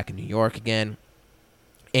playing back in New York again.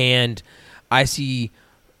 And I see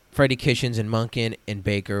Freddie Kitchens and Monken and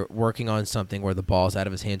Baker working on something where the ball's out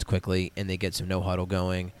of his hands quickly and they get some no-huddle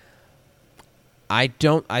going. I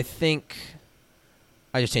just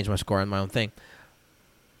changed my score on my own thing.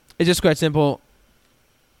 It's just quite simple.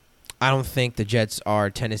 I don't think the Jets are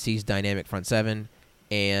Tennessee's dynamic front seven,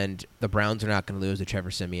 and the Browns are not going to lose to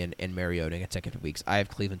Trevor Siemian and Mariota in consecutive weeks. I have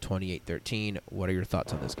Cleveland 28-13. What are your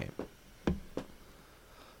thoughts on this game?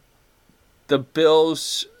 The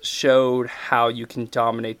Bills showed how you can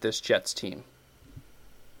dominate this Jets team.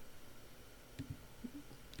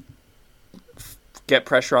 Get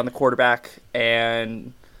pressure on the quarterback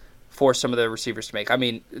and force some of the receivers to make. I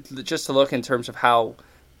mean, just to look in terms of how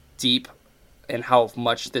deep and how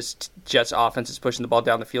much this Jets offense is pushing the ball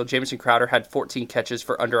down the field. Jamison Crowder had 14 catches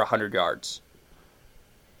for under 100 yards.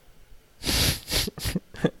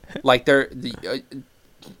 Like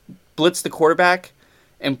blitz the quarterback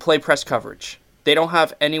and play press coverage. They don't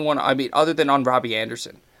have anyone, other than on Robbie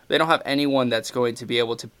Anderson, they don't have anyone that's going to be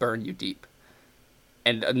able to burn you deep.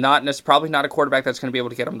 And probably not a quarterback that's going to be able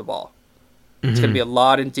to get him the ball. Mm-hmm. It's going to be a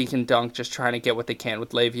lot in dink and dunk, just trying to get what they can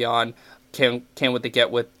with Le'Veon, can what they get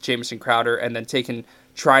with Jamison Crowder, and then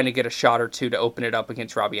trying to get a shot or two to open it up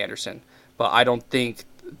against Robbie Anderson. But I don't think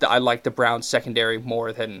I like the Browns secondary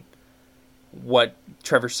more than what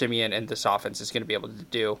Trevor Siemian and this offense is going to be able to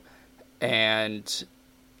do. And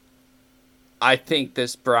I think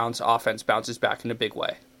this Browns offense bounces back in a big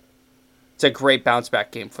way. It's a great bounce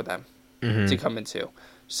back game for them to come into.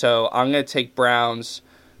 So I'm going to take Browns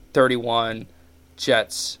 31,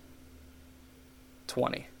 Jets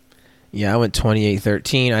 20. Yeah, I went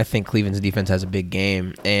 28-13. I think Cleveland's defense has a big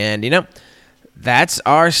game. And, that's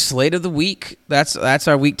our slate of the week. That's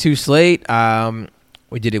our week 2 slate.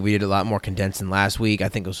 We did a lot more condensed than last week. I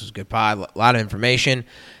think this was a good pod, a lot of information.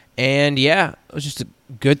 And, yeah, it was just a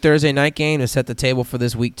good Thursday night game to set the table for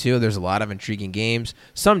this week 2. There's a lot of intriguing games.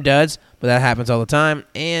 Some duds, but that happens all the time.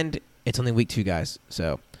 And it's only week 2, guys.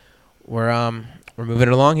 So we're moving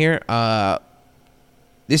it along here.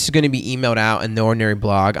 This is going to be emailed out in the Ordinary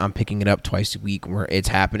blog. I'm picking it up twice a week where it's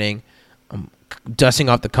happening. I'm dusting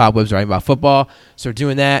off the cobwebs writing about football. So we're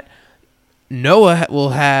doing that. Noah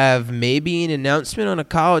will have maybe an announcement on a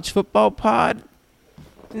college football pod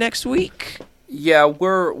next week. Yeah,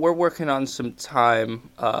 we're working on some time.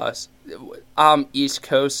 I'm East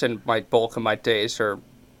Coast, and my bulk of my days are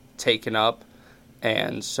taken up,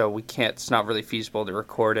 and so it's not really feasible to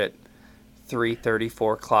record at 3:30,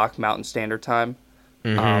 4 o'clock Mountain Standard Time.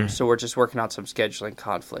 So we're just working on some scheduling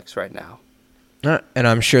conflicts right now. And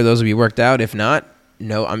I'm sure those will be worked out. If not,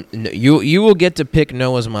 you will get to pick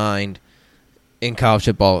Noah's mind in college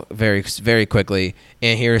football very, very quickly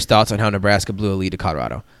and hear his thoughts on how Nebraska blew a lead to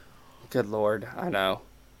Colorado. Good Lord, I know.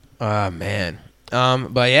 Oh, man.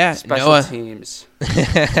 But yeah, Special Noah. teams.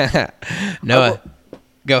 Noah,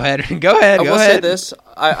 go ahead. I will say this.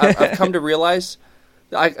 I've come to realize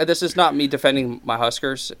this is not me defending my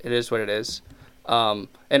Huskers. It is what it is. And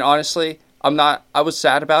honestly, I was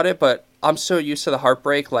sad about it, but I'm so used to the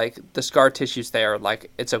heartbreak. Like, the scar tissue's there.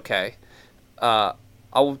 Like, it's okay.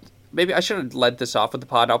 Maybe I should have led this off with the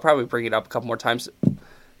pod. I'll probably bring it up a couple more times.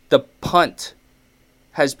 The punt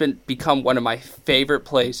has become one of my favorite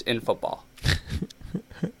plays in football.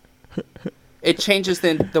 It changes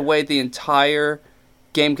the way the entire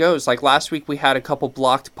game goes. Like, last week we had a couple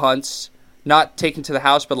blocked punts, not taken to the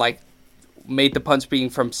house, but like made the punts being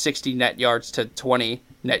from 60 net yards to 20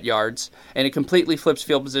 net yards, and it completely flips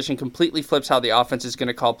field position, completely flips how the offense is going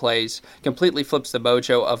to call plays, completely flips the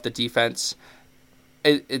mojo of the defense.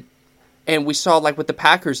 And we saw, like, with the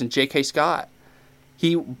Packers and J.K. Scott,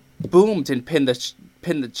 he boomed and pinned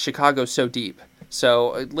the Chicago so deep.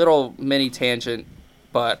 So a little mini tangent,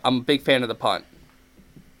 but I'm a big fan of the punt.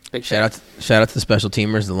 Shout out to the special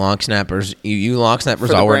teamers, the long snappers. You long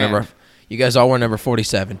snappers all wear number. You guys all wear number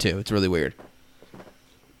 47 too. It's really weird.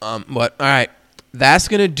 But all right, that's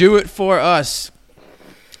gonna do it for us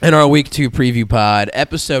in our week 2 preview pod,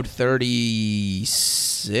 episode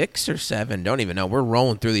 36 or 7. Don't even know. We're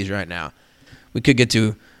rolling through these right now. We could get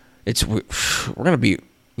to. We're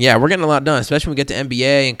getting a lot done, especially when we get to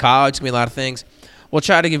NBA and college. It's gonna be a lot of things. We'll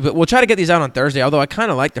try to get these out on Thursday. Although I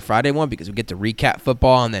kind of like the Friday one because we get to recap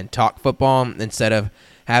football and then talk football instead of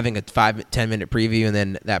having a 5-10 minute preview and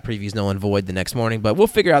then that preview is null and void the next morning. But we'll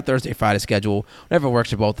figure out Thursday, Friday schedule, whatever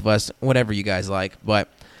works for both of us, whatever you guys like. But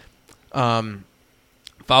follow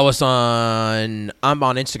us I'm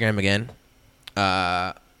on Instagram again.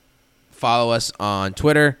 Follow us on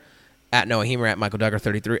Twitter at Noah Hemer, at Michael Duggar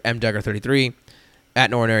 33, Duggar 33,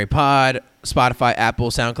 at Nornary Pod, Spotify, Apple,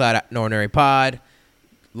 SoundCloud at Nornary Pod.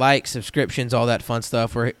 Like, subscriptions, all that fun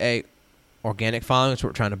stuff. We're a organic following. That's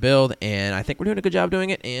what we're trying to build, and I think we're doing a good job doing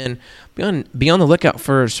it. And be on the lookout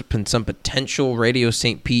for some potential Radio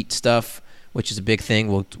St. Pete stuff, which is a big thing.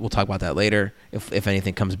 We'll talk about that later if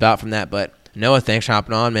anything comes about from that. But Noah, thanks for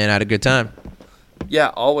hopping on, man. I had a good time.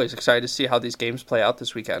 Yeah, always excited to see how these games play out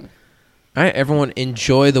this weekend. All right, everyone,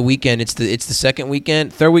 enjoy the weekend. It's the second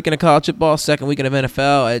weekend, third weekend of college football, second weekend of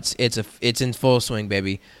NFL. It's in full swing,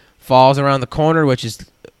 baby. Fall's around the corner, which means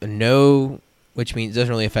it doesn't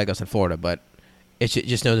really affect us in Florida, but it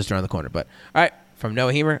just knows it's around the corner. But all right, from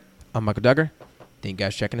Noah Hemer, I'm Michael Duggar. Thank you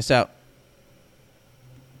guys for checking us out.